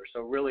folder.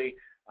 So really,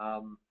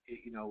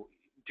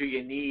 do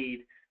you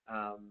need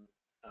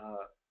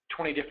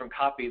 20 different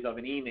copies of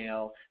an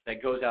email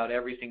that goes out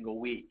every single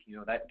week?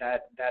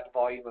 That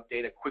volume of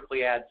data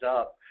quickly adds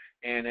up,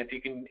 and if you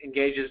can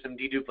engage in some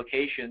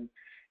deduplication,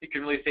 it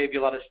can really save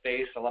you a lot of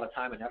space, a lot of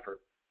time and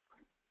effort.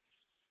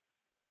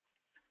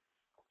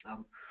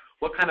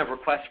 What kind of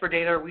requests for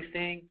data are we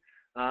seeing?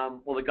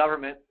 Well, the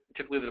government,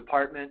 typically the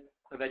Department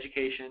of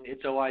Education,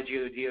 its OIG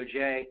or the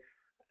DOJ,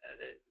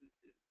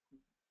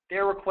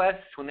 their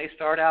requests, when they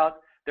start out,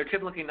 they're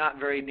typically not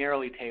very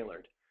narrowly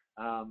tailored.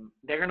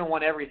 They're going to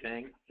want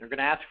everything, they're going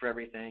to ask for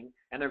everything,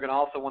 and they're going to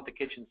also want the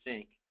kitchen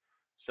sink.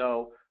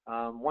 So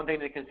one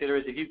thing to consider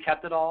is if you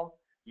kept it all,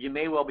 you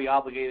may well be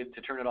obligated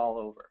to turn it all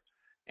over.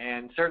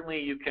 And certainly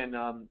you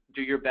can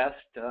do your best,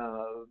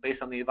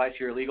 based on the advice of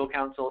your legal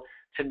counsel,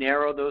 to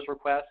narrow those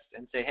requests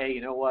and say, hey,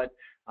 you know what,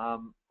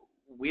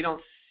 we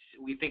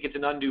think it's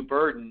an undue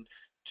burden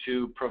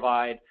to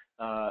provide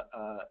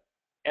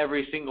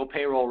every single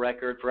payroll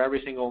record for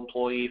every single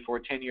employee for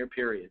a 10-year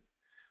period.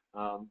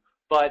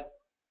 But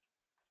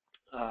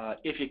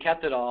if you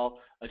kept it all,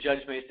 a judge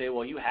may say,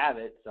 well, you have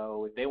it,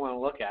 so if they want to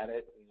look at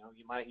it,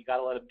 you got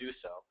to let them do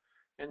so.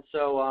 And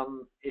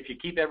so if you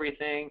keep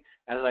everything,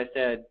 as I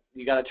said,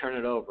 you got to turn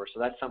it over.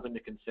 So that's something to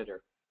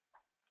consider.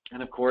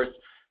 And of course,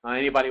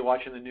 anybody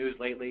watching the news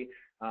lately,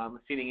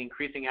 seeing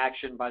increasing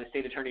action by the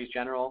state attorneys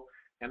general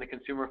and the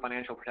Consumer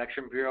Financial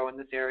Protection Bureau in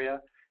this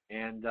area,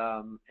 and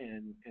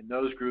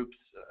those groups,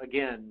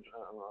 again,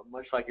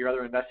 much like your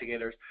other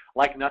investigators,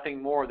 like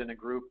nothing more than a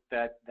group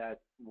that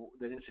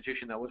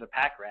institution that was a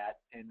pack rat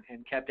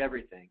and kept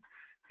everything,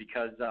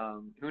 because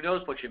who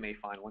knows what you may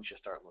find once you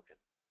start looking.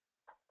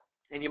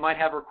 And you might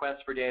have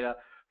requests for data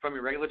from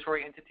your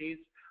regulatory entities,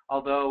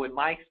 although in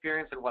my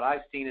experience and what I've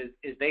seen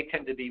is they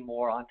tend to be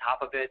more on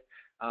top of it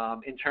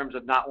in terms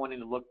of not wanting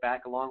to look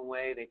back a long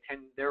way.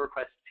 Their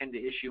requests tend to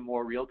issue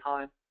more real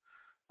time.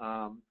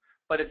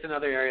 But it's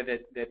another area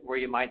that where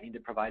you might need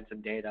to provide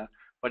some data.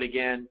 But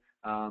again,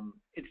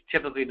 it's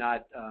typically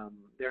not,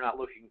 they're not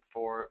looking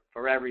for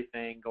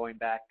everything going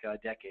back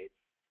decades.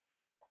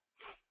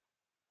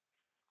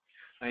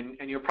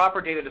 And your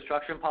proper data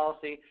destruction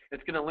policy,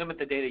 it's going to limit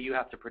the data you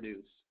have to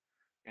produce.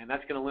 And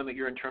that's going to limit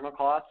your internal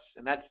costs,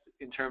 and that's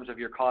in terms of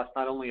your costs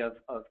not only of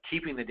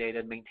keeping the data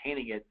and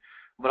maintaining it,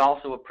 but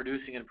also of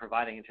producing and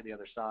providing it to the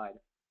other side.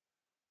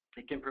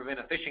 It can prevent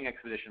a phishing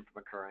expedition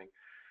from occurring,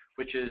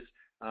 which is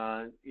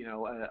a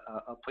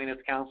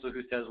plaintiff's counsel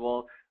who says,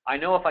 well, I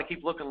know if I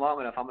keep looking long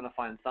enough, I'm going to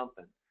find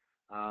something.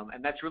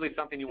 And that's really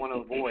something you want to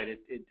avoid.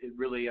 It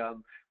really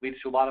leads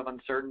to a lot of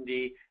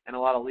uncertainty and a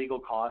lot of legal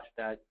costs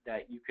that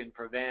you can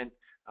prevent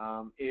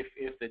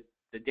if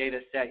the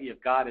data set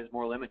you've got is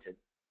more limited.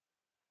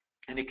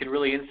 And it can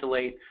really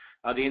insulate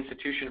the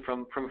institution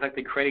from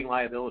effectively creating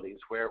liabilities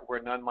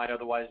where none might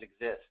otherwise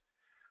exist.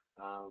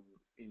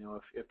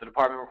 If the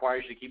department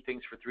requires you to keep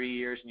things for 3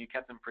 years and you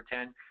kept them for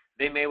 10,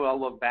 they may well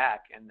look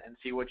back and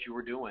see what you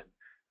were doing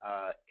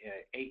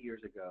 8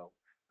 years ago.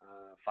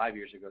 5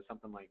 years ago,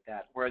 something like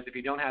that. Whereas if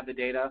you don't have the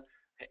data,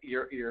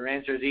 your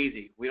answer is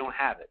easy. We don't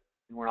have it.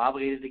 And we're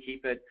obligated to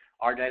keep it.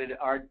 Our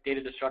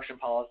data destruction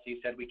policy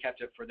said we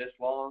kept it for this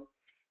long.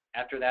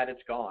 After that,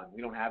 it's gone.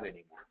 We don't have it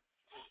anymore.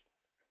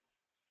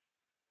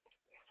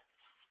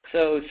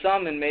 So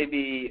some and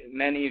maybe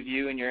many of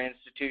you in your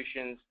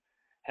institutions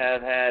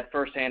have had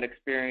firsthand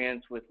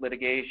experience with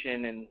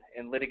litigation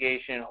and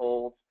litigation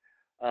holds.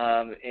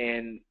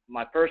 In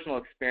my personal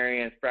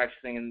experience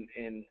practicing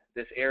in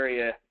this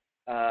area,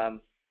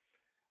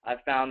 I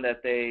found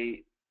that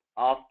they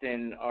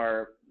often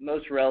are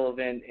most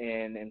relevant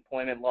in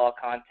employment law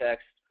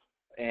context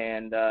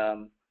and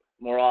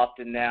more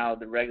often now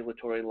the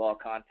regulatory law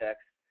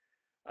context.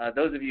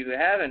 Those of you who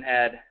haven't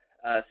had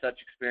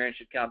such experience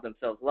should count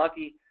themselves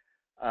lucky,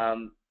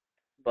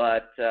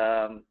 but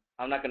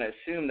I'm not going to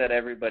assume that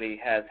everybody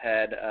has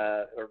had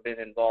or been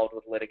involved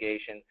with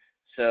litigation.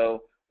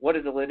 So what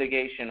does a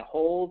litigation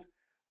hold?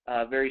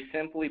 Very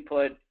simply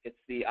put, it's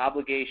the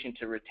obligation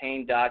to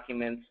retain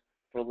documents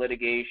for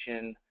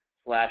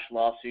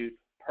litigation/lawsuit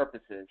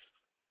purposes.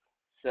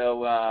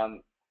 So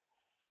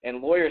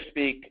in lawyer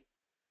speak,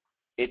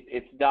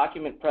 it's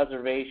document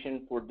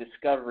preservation for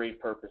discovery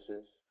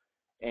purposes.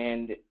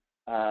 And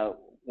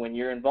when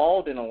you're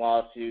involved in a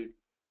lawsuit,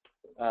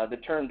 the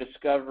term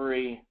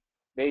discovery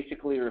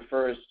basically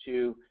refers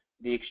to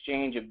the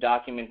exchange of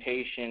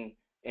documentation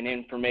and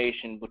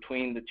information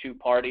between the two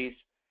parties,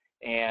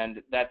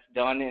 and that's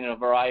done in a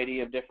variety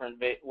of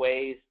different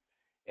ways.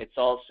 It's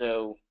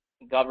also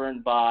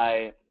governed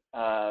by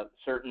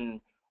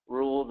certain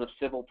rules of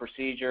civil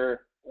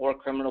procedure or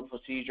criminal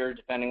procedure,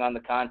 depending on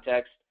the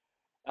context,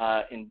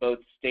 in both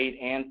state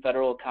and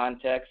federal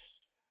contexts.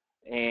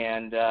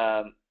 And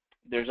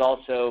there's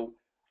also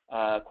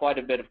quite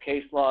a bit of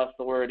case law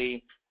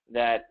authority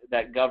that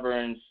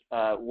governs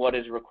what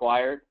is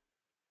required.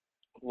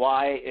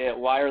 Why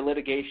are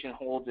litigation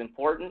holds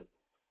important?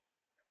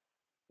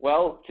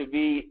 Well, to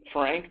be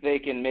frank, they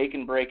can make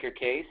and break your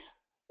case.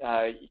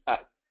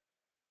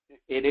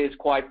 It is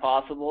quite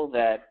possible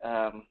that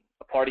a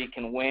party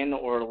can win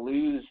or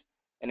lose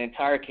an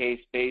entire case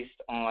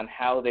based on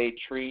how they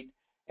treat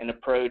and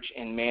approach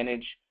and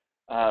manage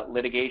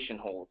litigation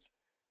holds.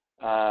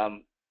 There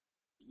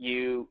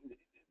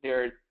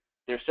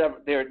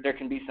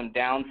can be some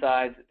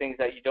downsides, things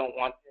that you don't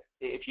want.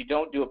 If you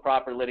don't do a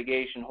proper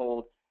litigation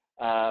hold,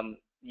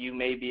 you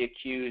may be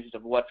accused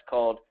of what's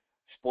called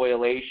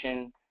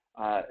spoliation,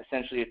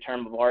 essentially a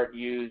term of art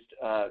used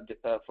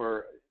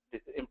for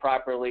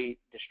improperly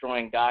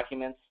destroying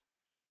documents.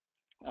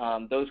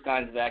 Those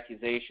kinds of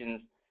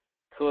accusations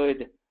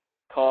could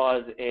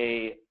cause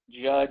a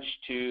judge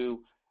to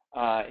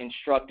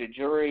instruct a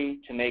jury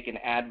to make an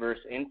adverse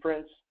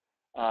inference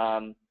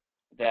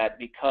that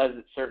because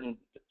certain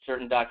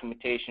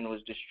documentation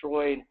was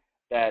destroyed,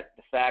 that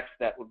the facts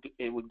that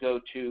it would go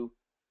to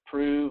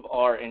prove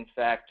are in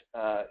fact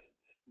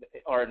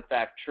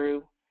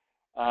true.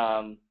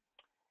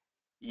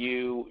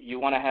 You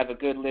want to have a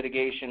good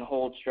litigation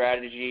hold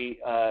strategy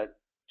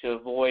to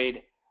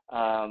avoid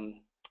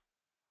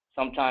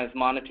sometimes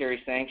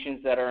monetary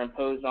sanctions that are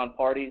imposed on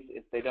parties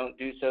if they don't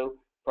do so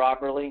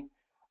properly.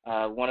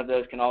 One of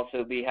those can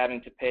also be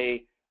having to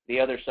pay the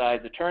other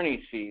side's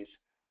attorney's fees.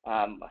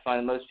 I find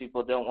that most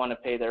people don't want to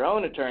pay their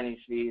own attorney's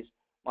fees,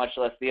 much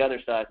less the other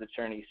side's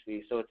attorney's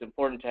fees. So it's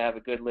important to have a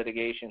good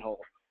litigation hold.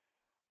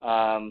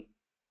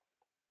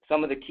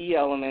 Some of the key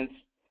elements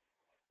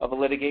of a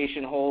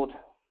litigation hold: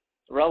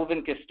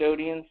 relevant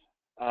custodians.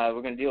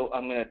 I'm going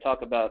to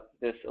talk about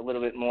this a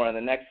little bit more on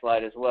the next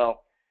slide as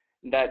well.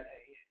 That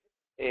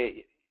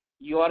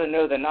you ought to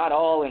know that not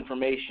all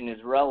information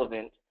is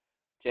relevant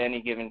to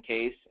any given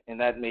case, and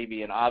that may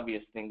be an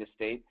obvious thing to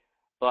state,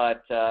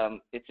 but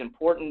it's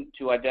important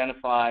to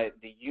identify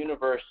the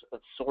universe of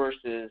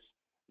sources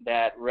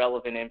that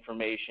relevant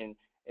information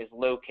is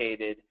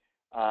located.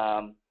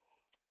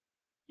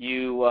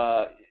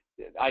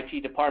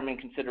 IT department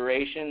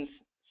considerations.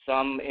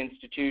 Some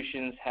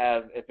institutions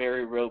have a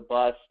very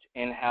robust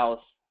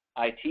in-house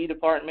IT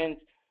department.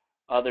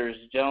 Others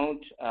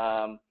don't.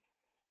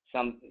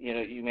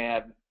 You may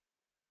have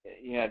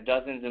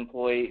dozens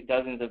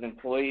of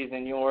employees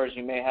in yours.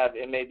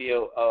 It may be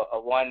a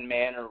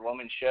one-man or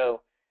woman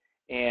show,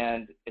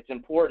 and it's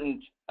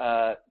important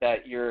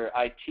that you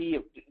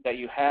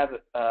have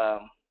a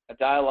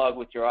dialogue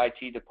with your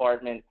IT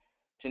department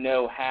to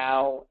know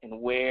how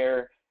and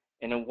where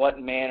and in what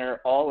manner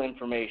all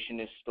information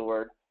is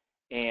stored,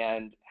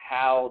 and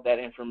how that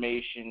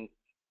information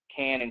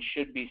can and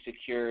should be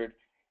secured,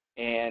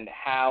 and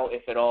how,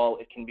 if at all,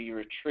 it can be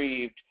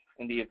retrieved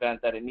in the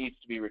event that it needs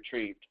to be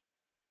retrieved.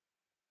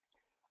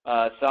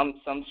 Some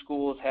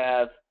schools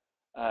have,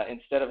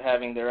 instead of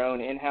having their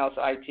own in-house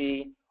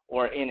IT,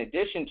 or in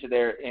addition to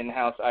their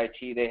in-house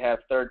IT, they have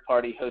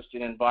third-party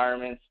hosted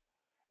environments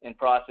and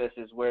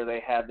processes where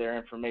they have their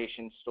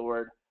information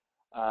stored.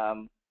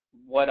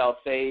 What I'll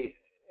say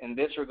in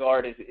this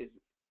regard is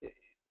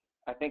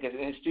I think an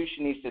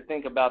institution needs to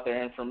think about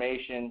their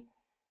information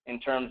in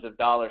terms of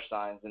dollar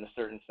signs in a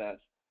certain sense.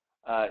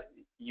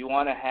 You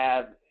want to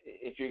have,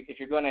 if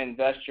you're going to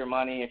invest your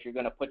money, if you're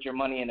going to put your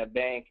money in a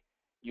bank,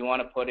 you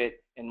want to put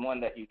it in one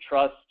that you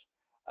trust,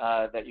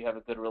 that you have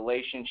a good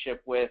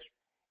relationship with,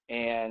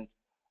 and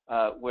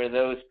where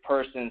those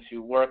persons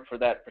who work for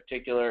that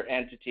particular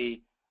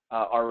entity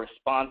are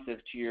responsive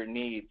to your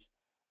needs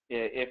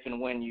if and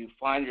when you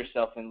find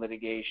yourself in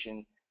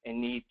litigation and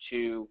need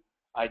to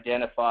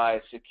identify,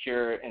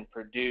 secure, and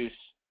produce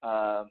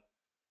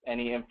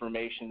any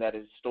information that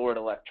is stored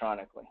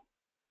electronically.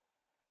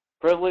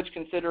 Privilege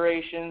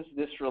considerations.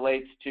 This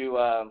relates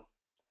to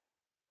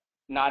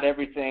not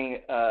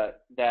everything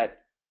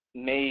that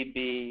may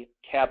be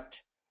kept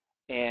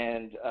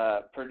and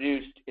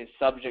produced is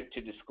subject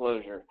to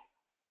disclosure.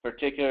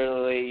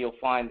 Particularly, you'll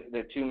find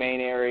the two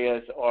main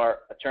areas are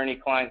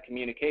attorney-client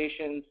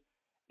communications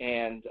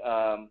and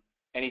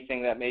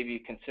anything that may be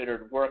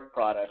considered work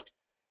product.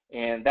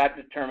 And that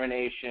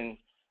determination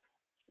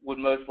would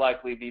most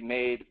likely be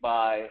made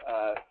by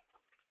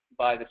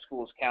the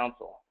school's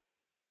council.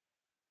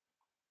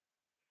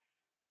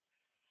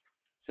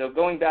 So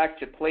going back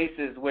to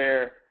places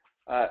where,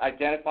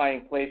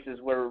 identifying places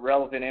where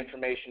relevant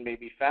information may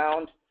be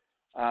found,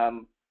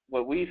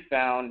 what we've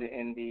found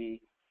in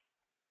the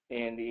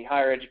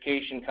higher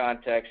education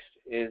context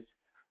is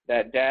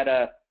that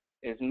data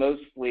is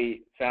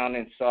mostly found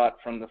and sought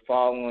from the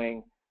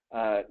following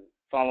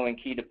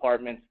key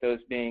departments, those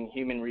being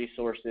human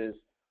resources,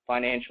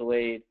 financial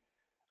aid,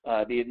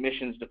 the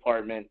admissions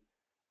department,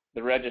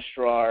 the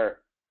registrar,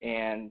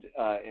 and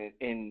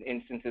in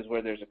instances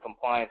where there's a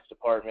compliance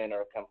department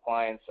or a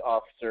compliance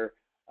officer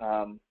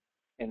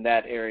in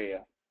that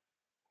area.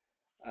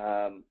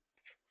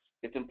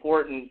 It's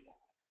important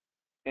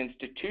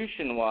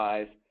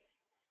institution-wise,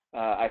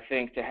 I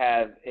think, to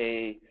have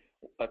a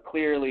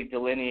clearly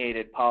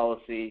delineated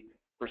policy,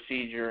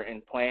 procedure,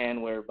 and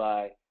plan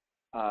whereby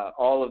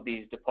all of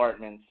these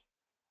departments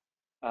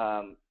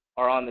are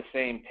on the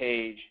same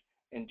page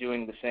and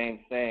doing the same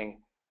thing,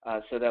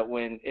 so that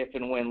if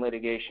and when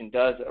litigation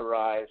does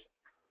arise,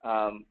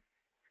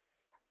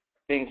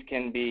 things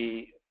can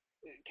be,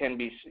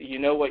 you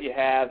know what you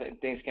have, and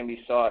things can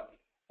be sought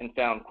and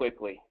found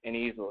quickly and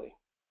easily.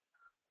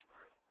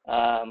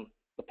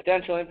 The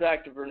potential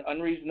impact of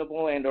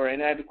unreasonable and or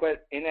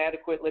inadequate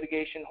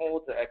litigation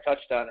holds that I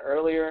touched on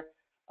earlier,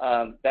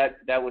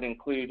 that would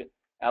include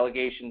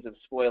allegations of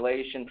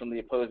spoliation from the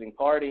opposing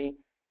party,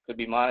 could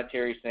be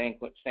monetary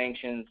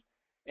sanctions,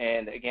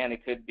 and again,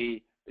 it could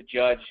be the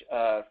judge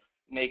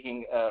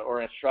making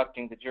or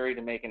instructing the jury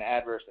to make an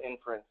adverse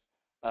inference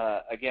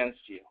against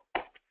you.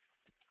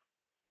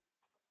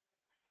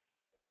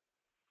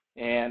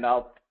 And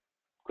I'll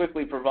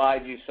quickly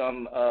provide you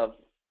some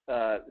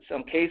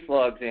case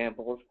law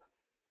examples.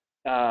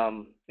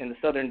 In the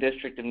Southern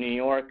District of New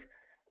York,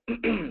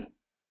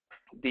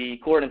 the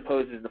court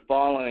imposes the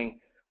following: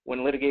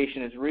 when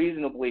litigation is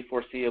reasonably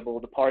foreseeable,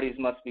 the parties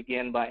must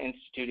begin by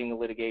instituting a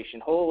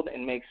litigation hold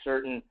and make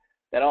certain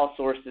that all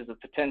sources of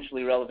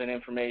potentially relevant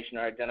information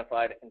are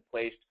identified and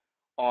placed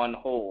on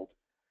hold.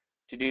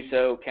 To do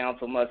so,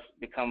 counsel must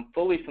become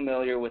fully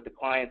familiar with the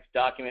client's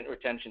document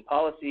retention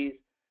policies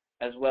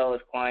as well as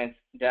client's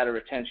data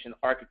retention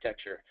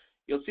architecture.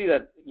 You'll see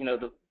that, you know,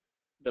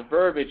 the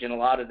verbiage in a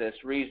lot of this,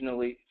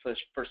 reasonably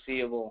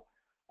foreseeable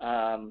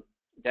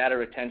data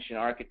retention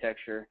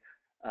architecture,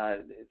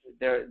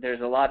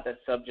 there's a lot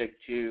that's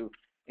subject to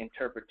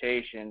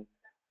interpretation,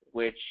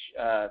 which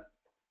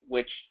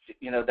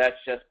you know, that's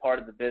just part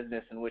of the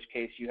business. In which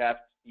case you have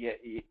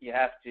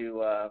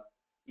to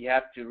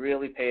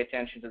really pay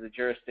attention to the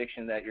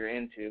jurisdiction that you're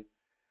into.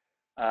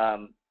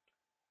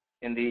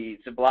 In the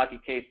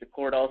Zablocki case, the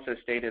court also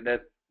stated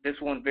that this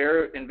will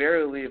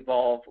invariably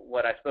involve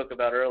what I spoke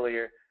about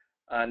earlier,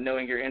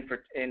 knowing your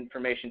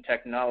information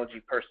technology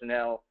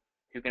personnel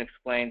who can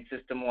explain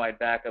system-wide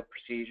backup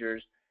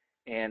procedures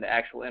and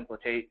actual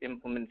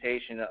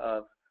implementation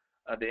of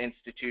the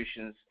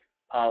institution's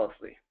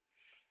policy.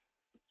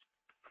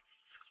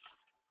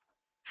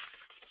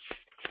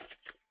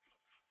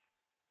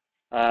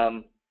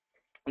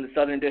 In the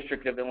Southern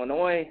District of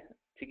Illinois,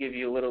 to give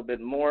you a little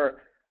bit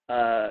more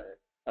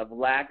of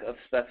lack of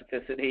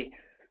specificity,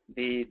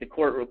 the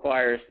court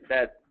requires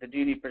that the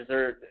duty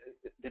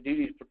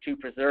to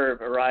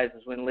preserve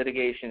arises when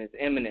litigation is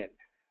imminent.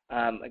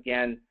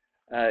 Again,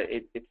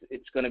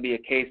 it's going to be a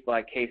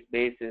case-by-case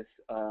basis,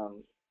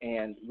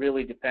 and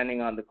really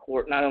depending on the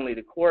court, not only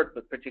the court,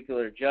 but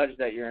particular judge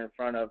that you're in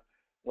front of,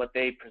 what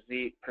they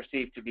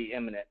perceive to be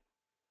imminent.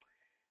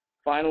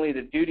 Finally,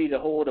 the duty to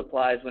hold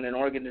applies when an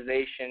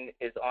organization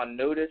is on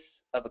notice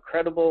of a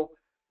credible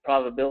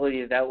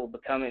probability that it will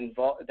become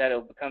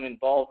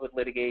involved with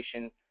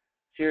litigation,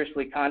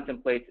 seriously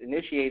contemplates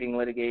initiating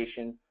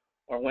litigation,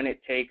 or when it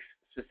takes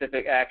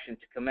specific action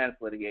to commence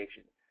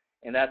litigation.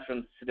 And that's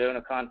from the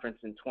Sedona Conference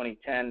in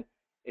 2010.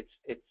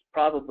 It's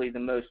probably the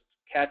most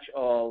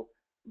catch-all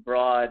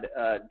broad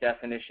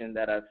definition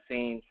that I've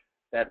seen,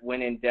 that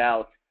when in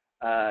doubt,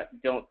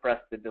 don't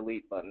press the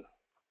delete button.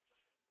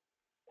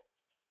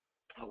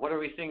 What are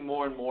we seeing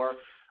more and more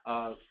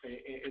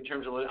in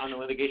terms of on the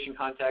litigation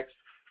context?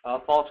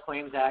 False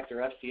Claims Act or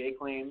FCA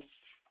claims.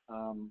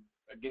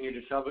 Again,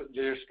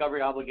 your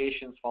discovery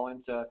obligations fall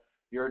into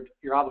your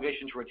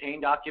obligation to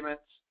retain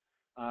documents,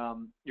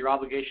 your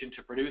obligation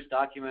to produce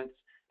documents,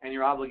 and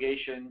your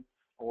obligation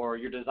or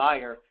your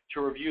desire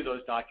to review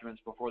those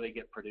documents before they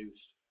get produced.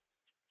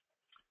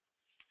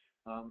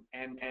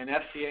 And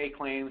FCA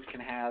claims can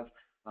have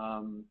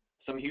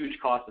some huge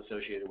costs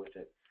associated with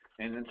it.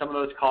 And then some of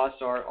those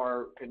costs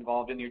are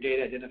involved in your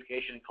data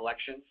identification and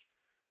collection.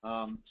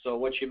 So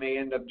what you may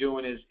end up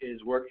doing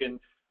is working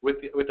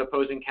with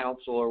opposing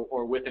counsel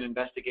or with an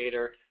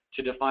investigator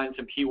to define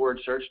some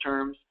keyword search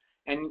terms.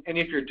 And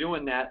if you're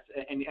doing that,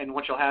 and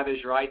what you'll have is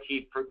your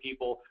IT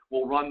people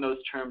will run those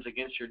terms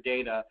against your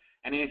data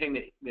and anything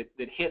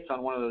that hits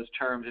on one of those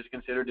terms is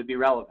considered to be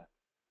relevant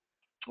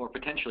or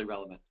potentially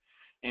relevant.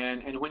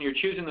 And when you're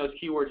choosing those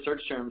keyword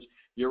search terms,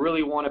 you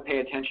really want to pay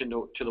attention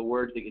to the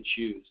words that you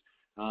choose.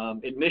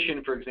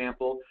 Admission, for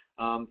example,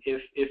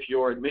 if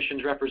your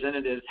admissions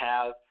representatives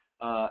have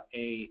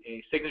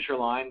a signature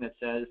line that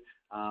says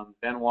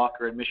Ben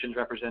Walker, admissions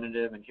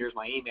representative, and here's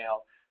my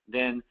email,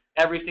 then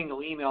every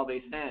single email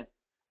they sent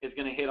is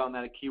going to hit on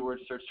that keyword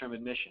search term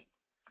admission.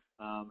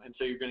 And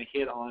so you're going to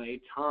hit on a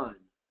ton.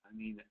 I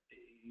mean,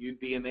 you'd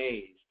be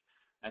amazed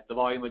at the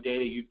volume of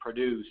data you'd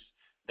produce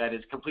that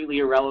is completely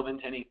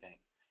irrelevant to anything.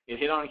 It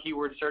hit on a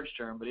keyword search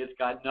term, but it's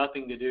got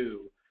nothing to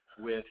do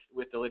with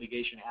the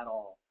litigation at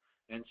all.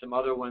 And some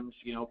other ones,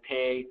 you know,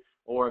 pay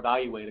or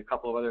evaluate, a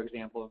couple of other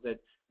examples that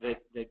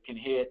can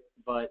hit,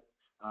 but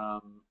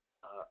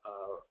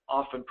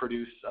often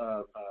produce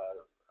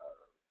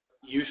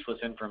useless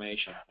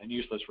information and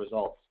useless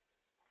results.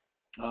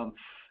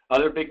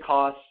 Other big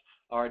costs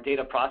are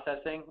data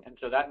processing, and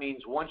so that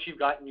means once you've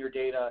gotten your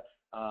data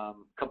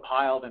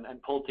compiled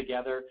and pulled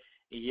together,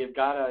 you've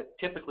got to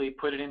typically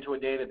put it into a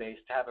database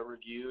to have it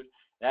reviewed.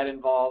 That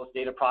involves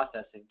data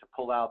processing to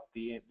pull out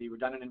the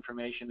redundant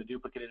information, the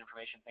duplicated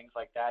information, things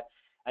like that.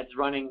 That's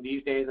running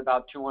these days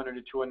about $200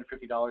 to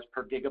 $250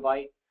 per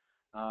gigabyte.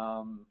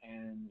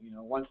 And you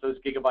know, once those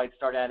gigabytes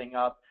start adding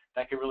up,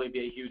 that can really be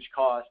a huge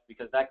cost,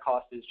 because that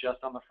cost is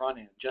just on the front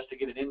end, just to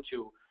get it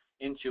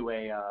into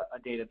a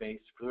database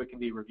so it can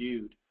be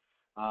reviewed.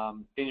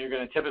 Then you're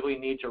going to typically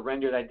need to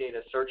render that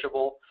data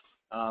searchable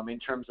in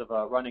terms of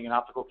running an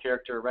optical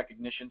character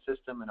recognition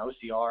system, an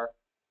OCR,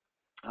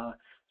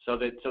 so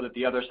that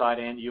the other side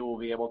and you will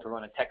be able to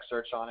run a text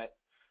search on it.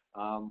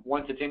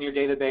 Once it's in your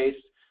database,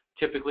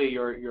 typically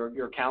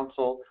your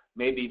counsel,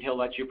 maybe he'll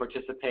let you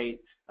participate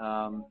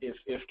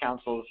if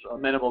counsel's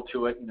amenable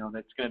to it. You know,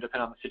 that's going to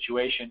depend on the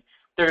situation.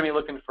 They're going to be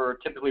looking for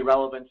typically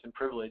relevance and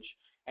privilege,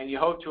 and you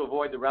hope to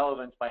avoid the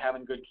relevance by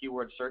having good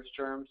keyword search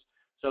terms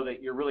so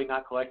that you're really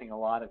not collecting a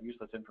lot of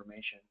useless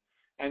information.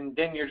 And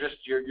then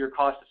your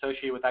cost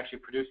associated with actually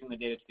producing the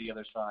data to the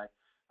other side.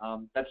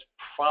 That's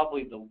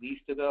probably the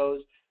least of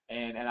those,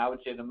 and I would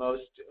say the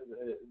most,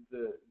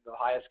 the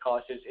highest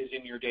cost is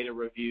in your data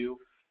review,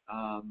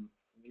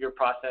 your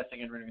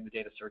processing and rendering the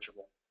data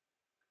searchable.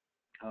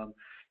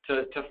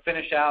 To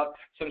finish out,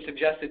 some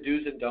suggested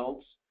do's and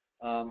don'ts.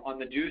 On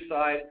the do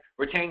side,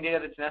 retain data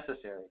that's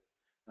necessary.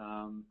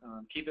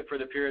 Keep it for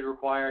the period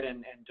required,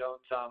 and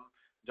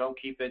don't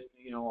keep it,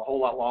 you know, a whole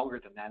lot longer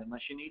than that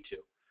unless you need to.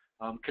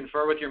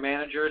 Confer with your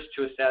managers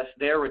to assess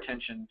their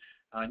retention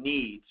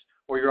needs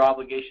or your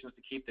obligations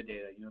to keep the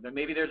data. You know,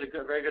 maybe there's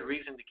a very good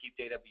reason to keep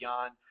data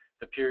beyond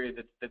the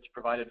period that's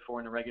provided for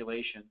in the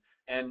regulation,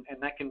 and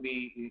that can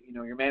be, you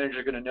know, your managers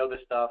are going to know the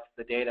stuff,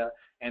 the data,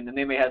 and then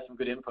they may have some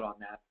good input on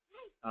that.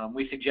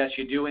 We suggest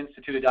you do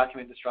institute a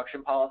document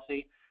destruction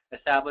policy,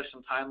 establish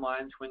some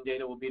timelines when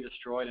data will be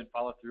destroyed, and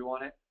follow through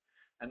on it,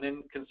 and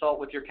then consult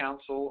with your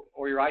counsel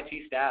or your IT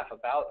staff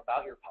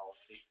about your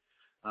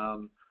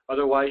policy.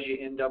 Otherwise, you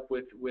end up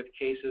with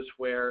cases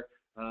where,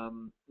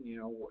 you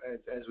know,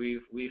 as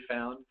we've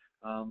found,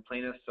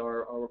 plaintiffs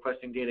are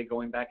requesting data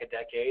going back a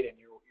decade, and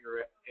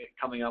you're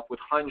coming up with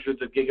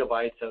hundreds of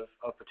gigabytes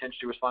of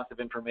potentially responsive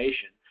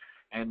information,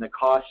 and the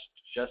cost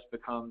just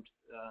becomes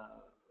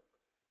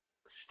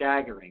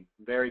staggering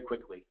very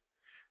quickly.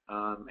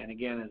 And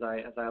again, as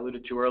I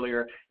alluded to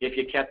earlier, if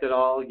you kept it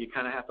all, you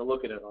kind of have to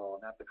look at it all,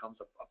 and that becomes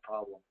a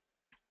problem.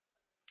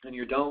 And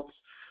your don'ts: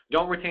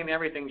 don't retain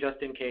everything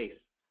just in case.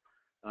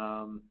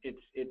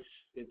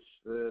 It's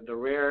the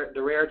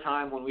rare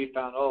time when we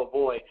found, oh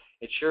boy,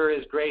 it sure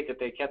is great that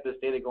they kept this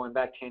data going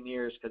back 10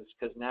 years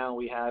because now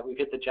we've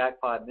hit the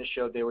jackpot and this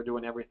showed they were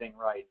doing everything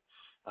right.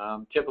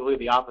 Typically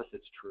the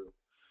opposite's true.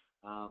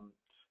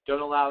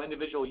 Don't allow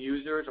individual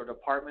users or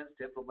departments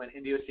to implement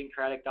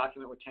idiosyncratic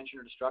document retention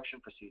or destruction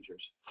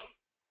procedures.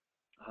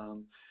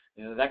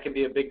 You know, that can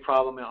be a big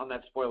problem on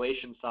that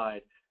spoliation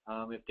side.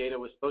 If data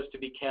was supposed to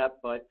be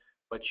kept, but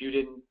you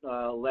didn't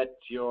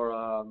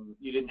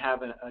you didn't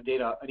have an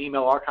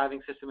email archiving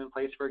system in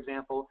place, for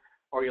example,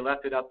 or you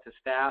left it up to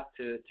staff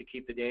to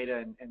keep the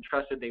data and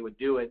trusted they would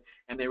do it,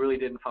 and they really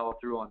didn't follow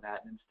through on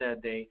that. And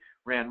instead, they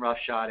ran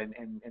roughshod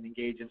and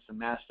engaged in some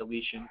mass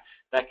deletion.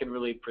 That can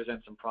really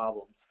present some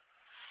problems.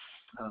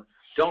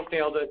 Don't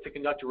fail to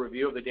conduct a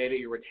review of the data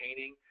you're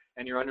retaining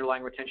and your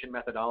underlying retention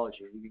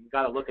methodology. You've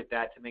got to look at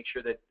that to make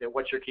sure that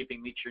what you're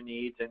keeping meets your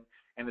needs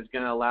and is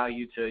going to allow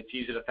you to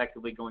use it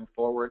effectively going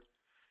forward.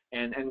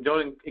 And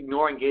don't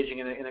ignore engaging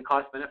in a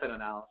cost-benefit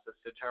analysis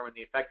to determine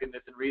the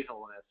effectiveness and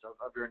reasonableness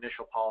of your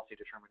initial policy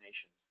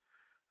determinations.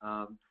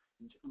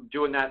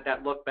 Doing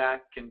that look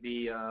back can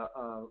be a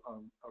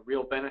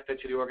real benefit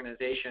to the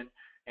organization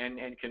and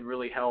can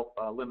really help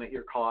limit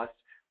your costs,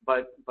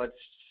 but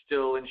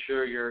still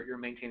ensure you're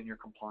maintaining your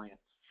compliance.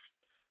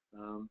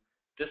 At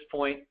this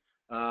point,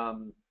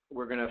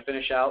 we're going to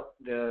finish out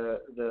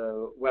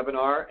the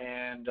webinar,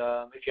 and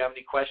if you have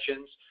any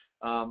questions,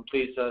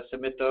 please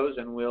submit those,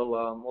 and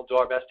we'll do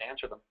our best to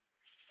answer them.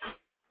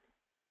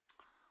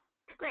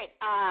 Great.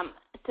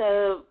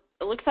 So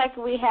it looks like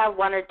we have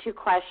one or two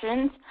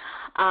questions,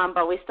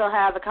 but we still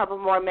have a couple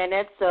more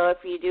minutes. So if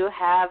you do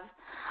have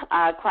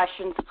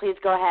questions, please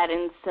go ahead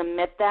and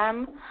submit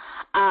them.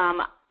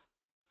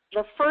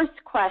 The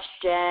first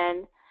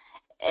question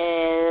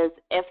is,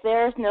 if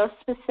there's no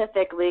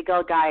specific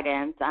legal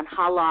guidance on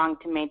how long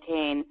to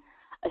maintain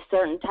a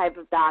certain type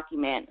of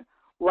document,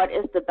 what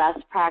is the best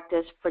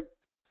practice for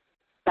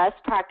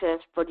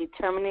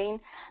determining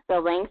the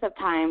length of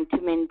time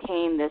to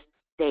maintain this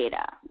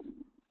data?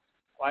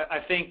 Well, I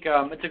think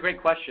it's a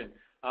great question.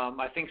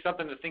 I think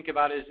something to think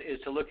about is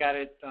to look at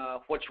it,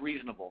 what's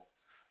reasonable.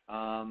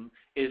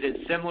 Is it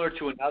similar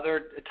to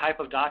another type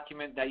of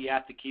document that you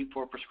have to keep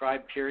for a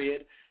prescribed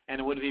period?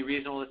 And would it be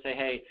reasonable to say,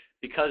 hey,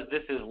 because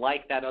this is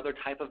like that other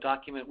type of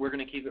document, we're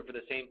going to keep it for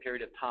the same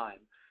period of time?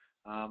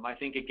 I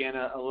think, again,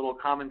 a little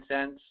common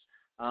sense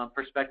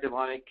perspective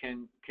on it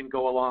can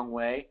go a long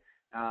way,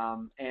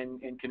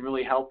 and can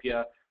really help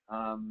you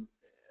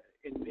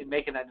in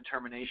making that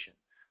determination.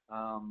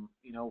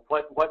 You know,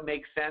 what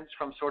makes sense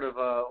from sort of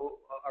a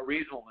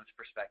reasonableness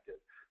perspective.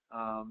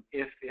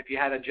 If you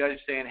had a judge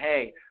saying,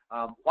 hey,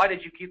 why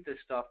did you keep this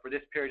stuff for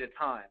this period of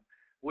time?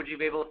 Would you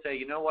be able to say,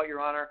 you know what, Your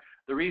Honor,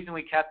 the reason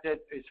we kept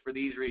it is for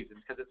these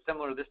reasons, because it's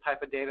similar to this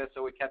type of data,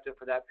 so we kept it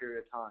for that period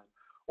of time?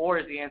 Or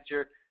is the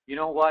answer, you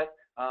know what,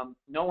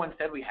 no one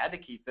said we had to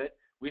keep it.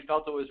 We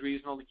felt it was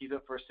reasonable to keep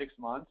it for 6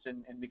 months,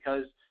 and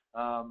because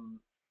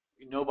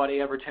nobody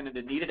ever tended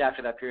to need it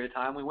after that period of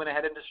time, we went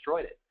ahead and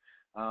destroyed it.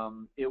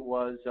 It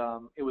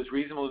was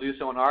reasonable to do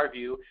so in our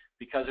view,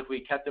 because if we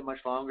kept it much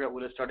longer, it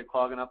would have started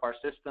clogging up our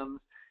systems.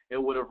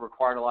 It would have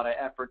required a lot of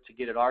effort to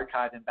get it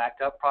archived and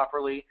backed up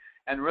properly.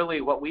 And really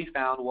what we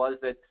found was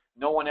that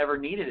no one ever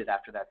needed it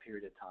after that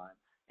period of time.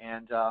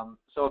 And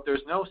so if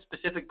there's no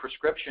specific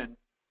prescription,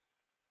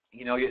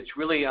 you know, it's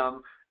really,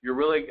 you're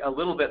really a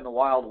little bit in the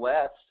Wild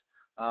West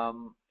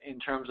in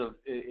terms of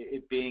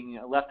it being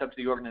left up to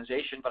the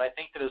organization. But I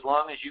think that as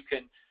long as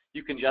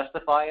you can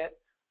justify it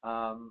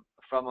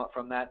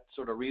from that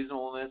sort of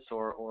reasonableness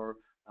or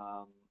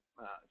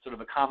sort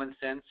of a common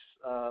sense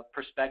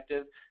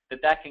perspective,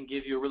 that can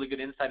give you a really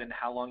good insight into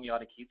how long you ought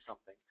to keep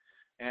something.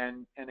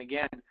 And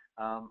again,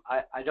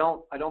 I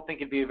don't think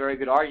it'd be a very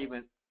good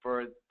argument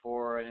for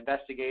an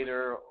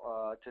investigator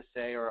to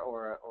say,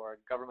 or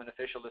a government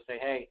official to say,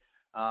 hey,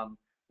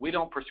 we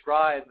don't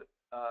prescribe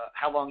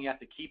how long you have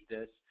to keep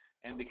this,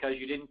 and because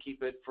you didn't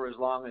keep it for as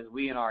long as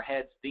we in our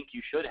heads think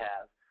you should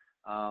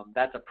have,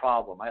 that's a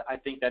problem. I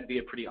think that'd be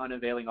a pretty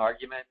unavailing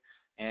argument,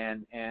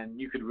 and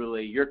you could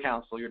really, your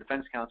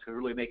defense counsel could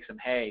really make some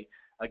hay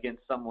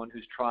against someone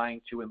who's trying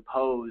to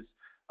impose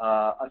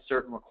a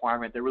certain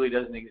requirement that really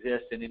doesn't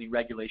exist in any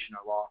regulation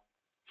or law.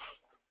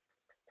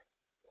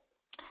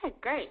 Okay,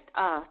 great.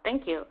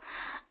 Thank you.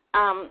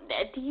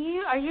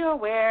 Are you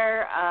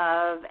aware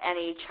of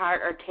any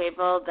chart or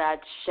table that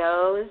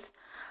shows?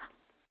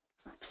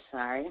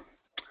 Sorry,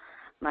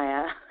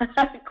 my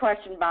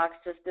question box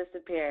just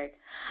disappeared.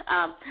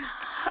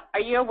 Are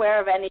you aware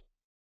of any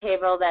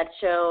table that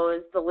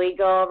shows the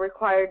legal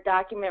required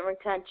document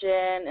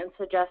retention and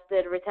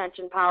suggested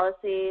retention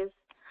policies?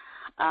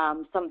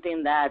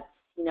 Something that's,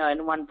 you know,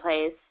 in one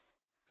place?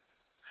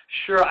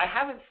 Sure. I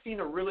haven't seen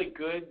a really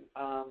good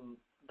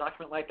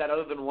document like that,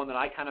 other than one that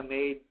I kind of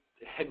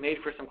had made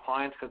for some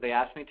clients because they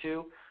asked me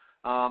to.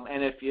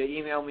 And if you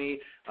email me,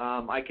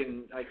 I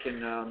can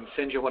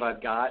send you what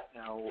I've got.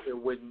 Now, it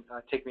wouldn't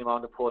take me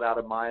long to pull it out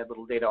of my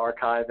little data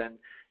archive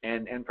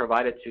and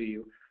provide it to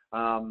you.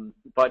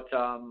 But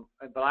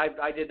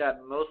I did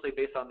that mostly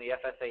based on the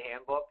FSA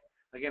handbook.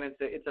 Again,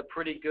 it's a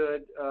pretty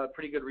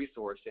good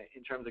resource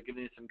in terms of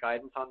giving you some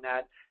guidance on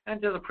that, and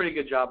it does a pretty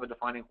good job of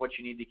defining what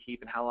you need to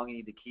keep and how long you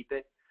need to keep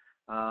it.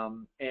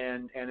 And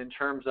in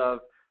terms of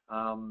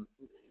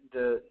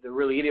the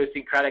really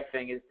idiosyncratic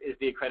thing is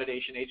the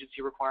accreditation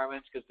agency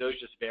requirements, because those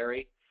just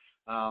vary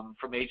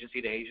from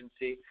agency to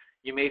agency.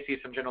 You may see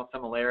some general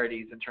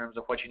similarities in terms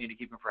of what you need to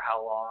keep them for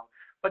how long,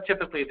 but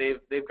typically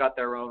they've got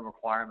their own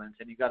requirements,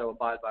 and you've got to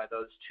abide by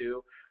those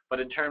too. But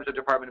in terms of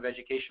Department of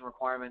Education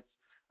requirements,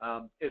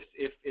 if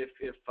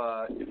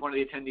one of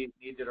the attendees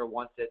needs it or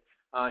wants it,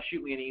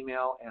 shoot me an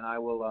email, and I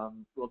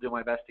will do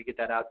my best to get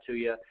that out to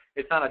you.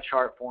 It's not a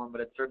chart form, but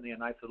it's certainly a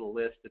nice little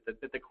list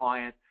that the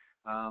client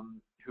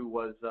who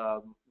was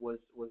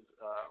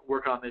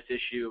working on this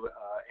issue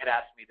had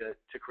asked me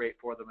to create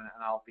for them, and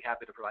I'll be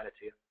happy to provide it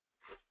to you.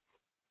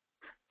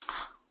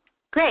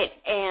 Great.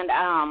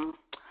 And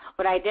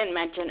what I didn't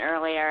mention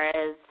earlier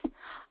is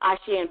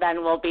Ashi and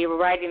Ben will be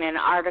writing an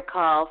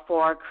article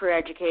for Career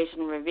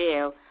Education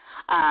Review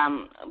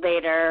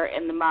later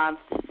in the month,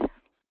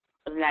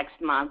 next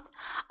month,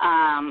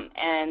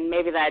 and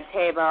maybe that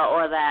table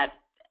or that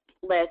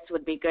list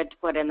would be good to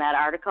put in that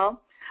article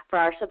for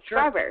our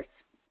subscribers.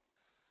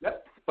 Sure.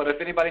 Yep. But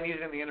if anybody needs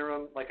it in the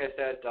interim, like I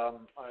said,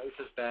 this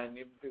is Ben.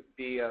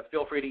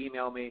 Feel free to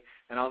email me,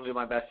 and I'll do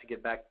my best to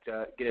get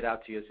it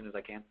out to you as soon as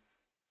I can.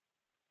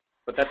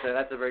 But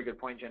that's a very good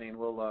point, Jenny, and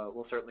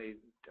we'll certainly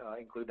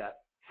include that.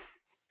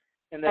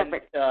 And then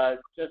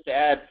just to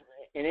add,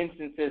 in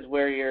instances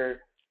where you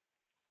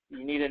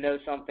need to know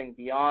something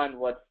beyond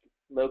what's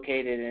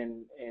located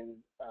in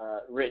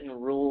written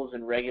rules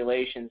and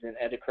regulations and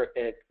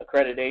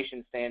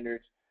accreditation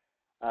standards,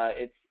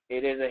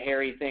 it is a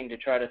hairy thing to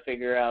try to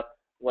figure out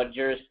what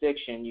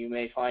jurisdiction you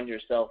may find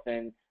yourself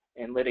in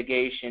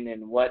litigation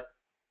and what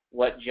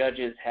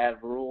judges have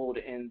ruled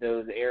in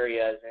those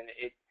areas, and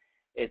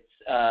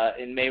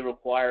it may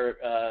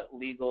require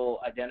legal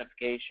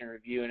identification,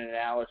 review, and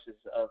analysis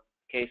of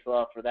case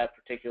law for that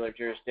particular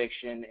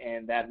jurisdiction,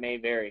 and that may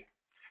vary.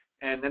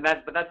 But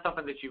that's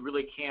something that you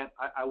really can't.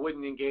 I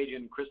wouldn't engage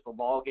in crystal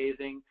ball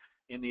gazing.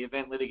 In the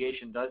event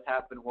litigation does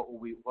happen, what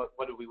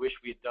do we wish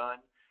we had done?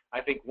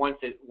 I think once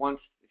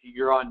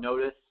you're on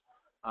notice,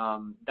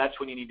 that's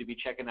when you need to be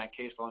checking that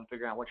case law and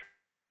figuring out what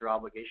your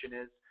obligation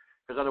is,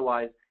 because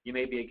otherwise you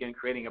may be again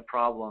creating a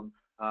problem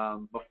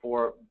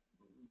before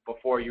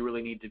you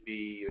really need to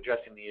be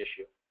addressing the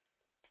issue.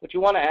 What you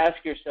want to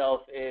ask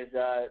yourself is,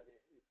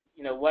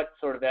 what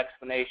sort of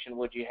explanation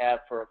would you have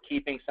for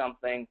keeping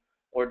something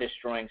or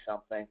destroying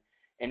something?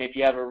 And if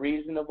you have a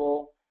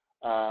reasonable,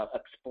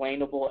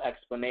 explainable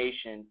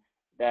explanation,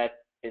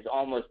 that is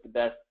almost the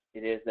best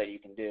it is that you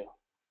can do.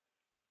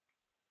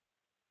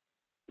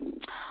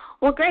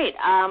 Well, great.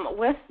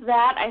 With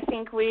that, I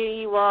think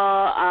we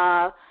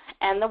will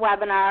end the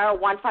webinar.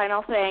 One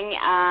final thing.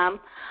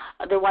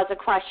 There was a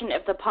question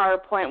if the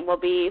PowerPoint will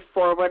be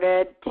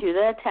forwarded to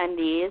the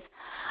attendees.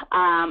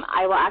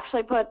 I will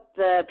actually put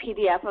the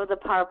PDF of the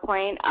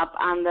PowerPoint up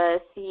on the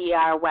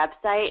CER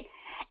website,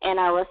 and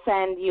I will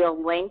send you a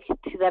link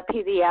to the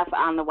PDF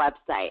on the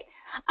website.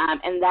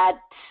 And that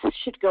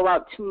should go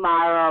out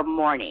tomorrow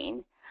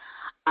morning.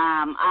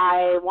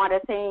 I want to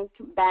thank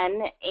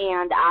Ben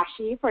and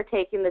Ashi for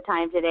taking the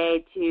time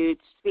today to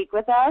speak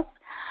with us,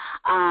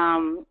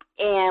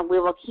 and we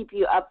will keep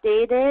you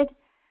updated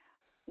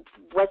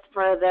with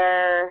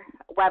further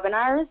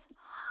webinars.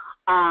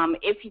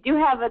 If you do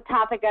have a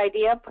topic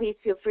idea, please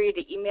feel free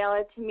to email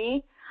it to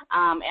me,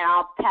 and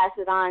I'll pass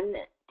it on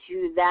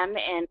to them,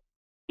 and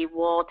we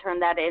will turn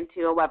that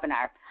into a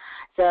webinar.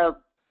 So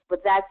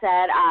with that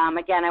said,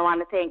 again, I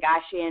want to thank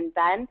Ashi and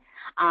Ben,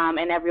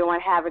 and everyone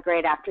have a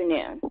great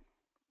afternoon.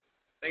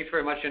 Thanks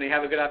very much, Jenny.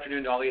 Have a good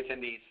afternoon to all the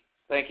attendees.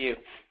 Thank you.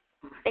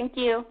 Thank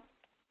you.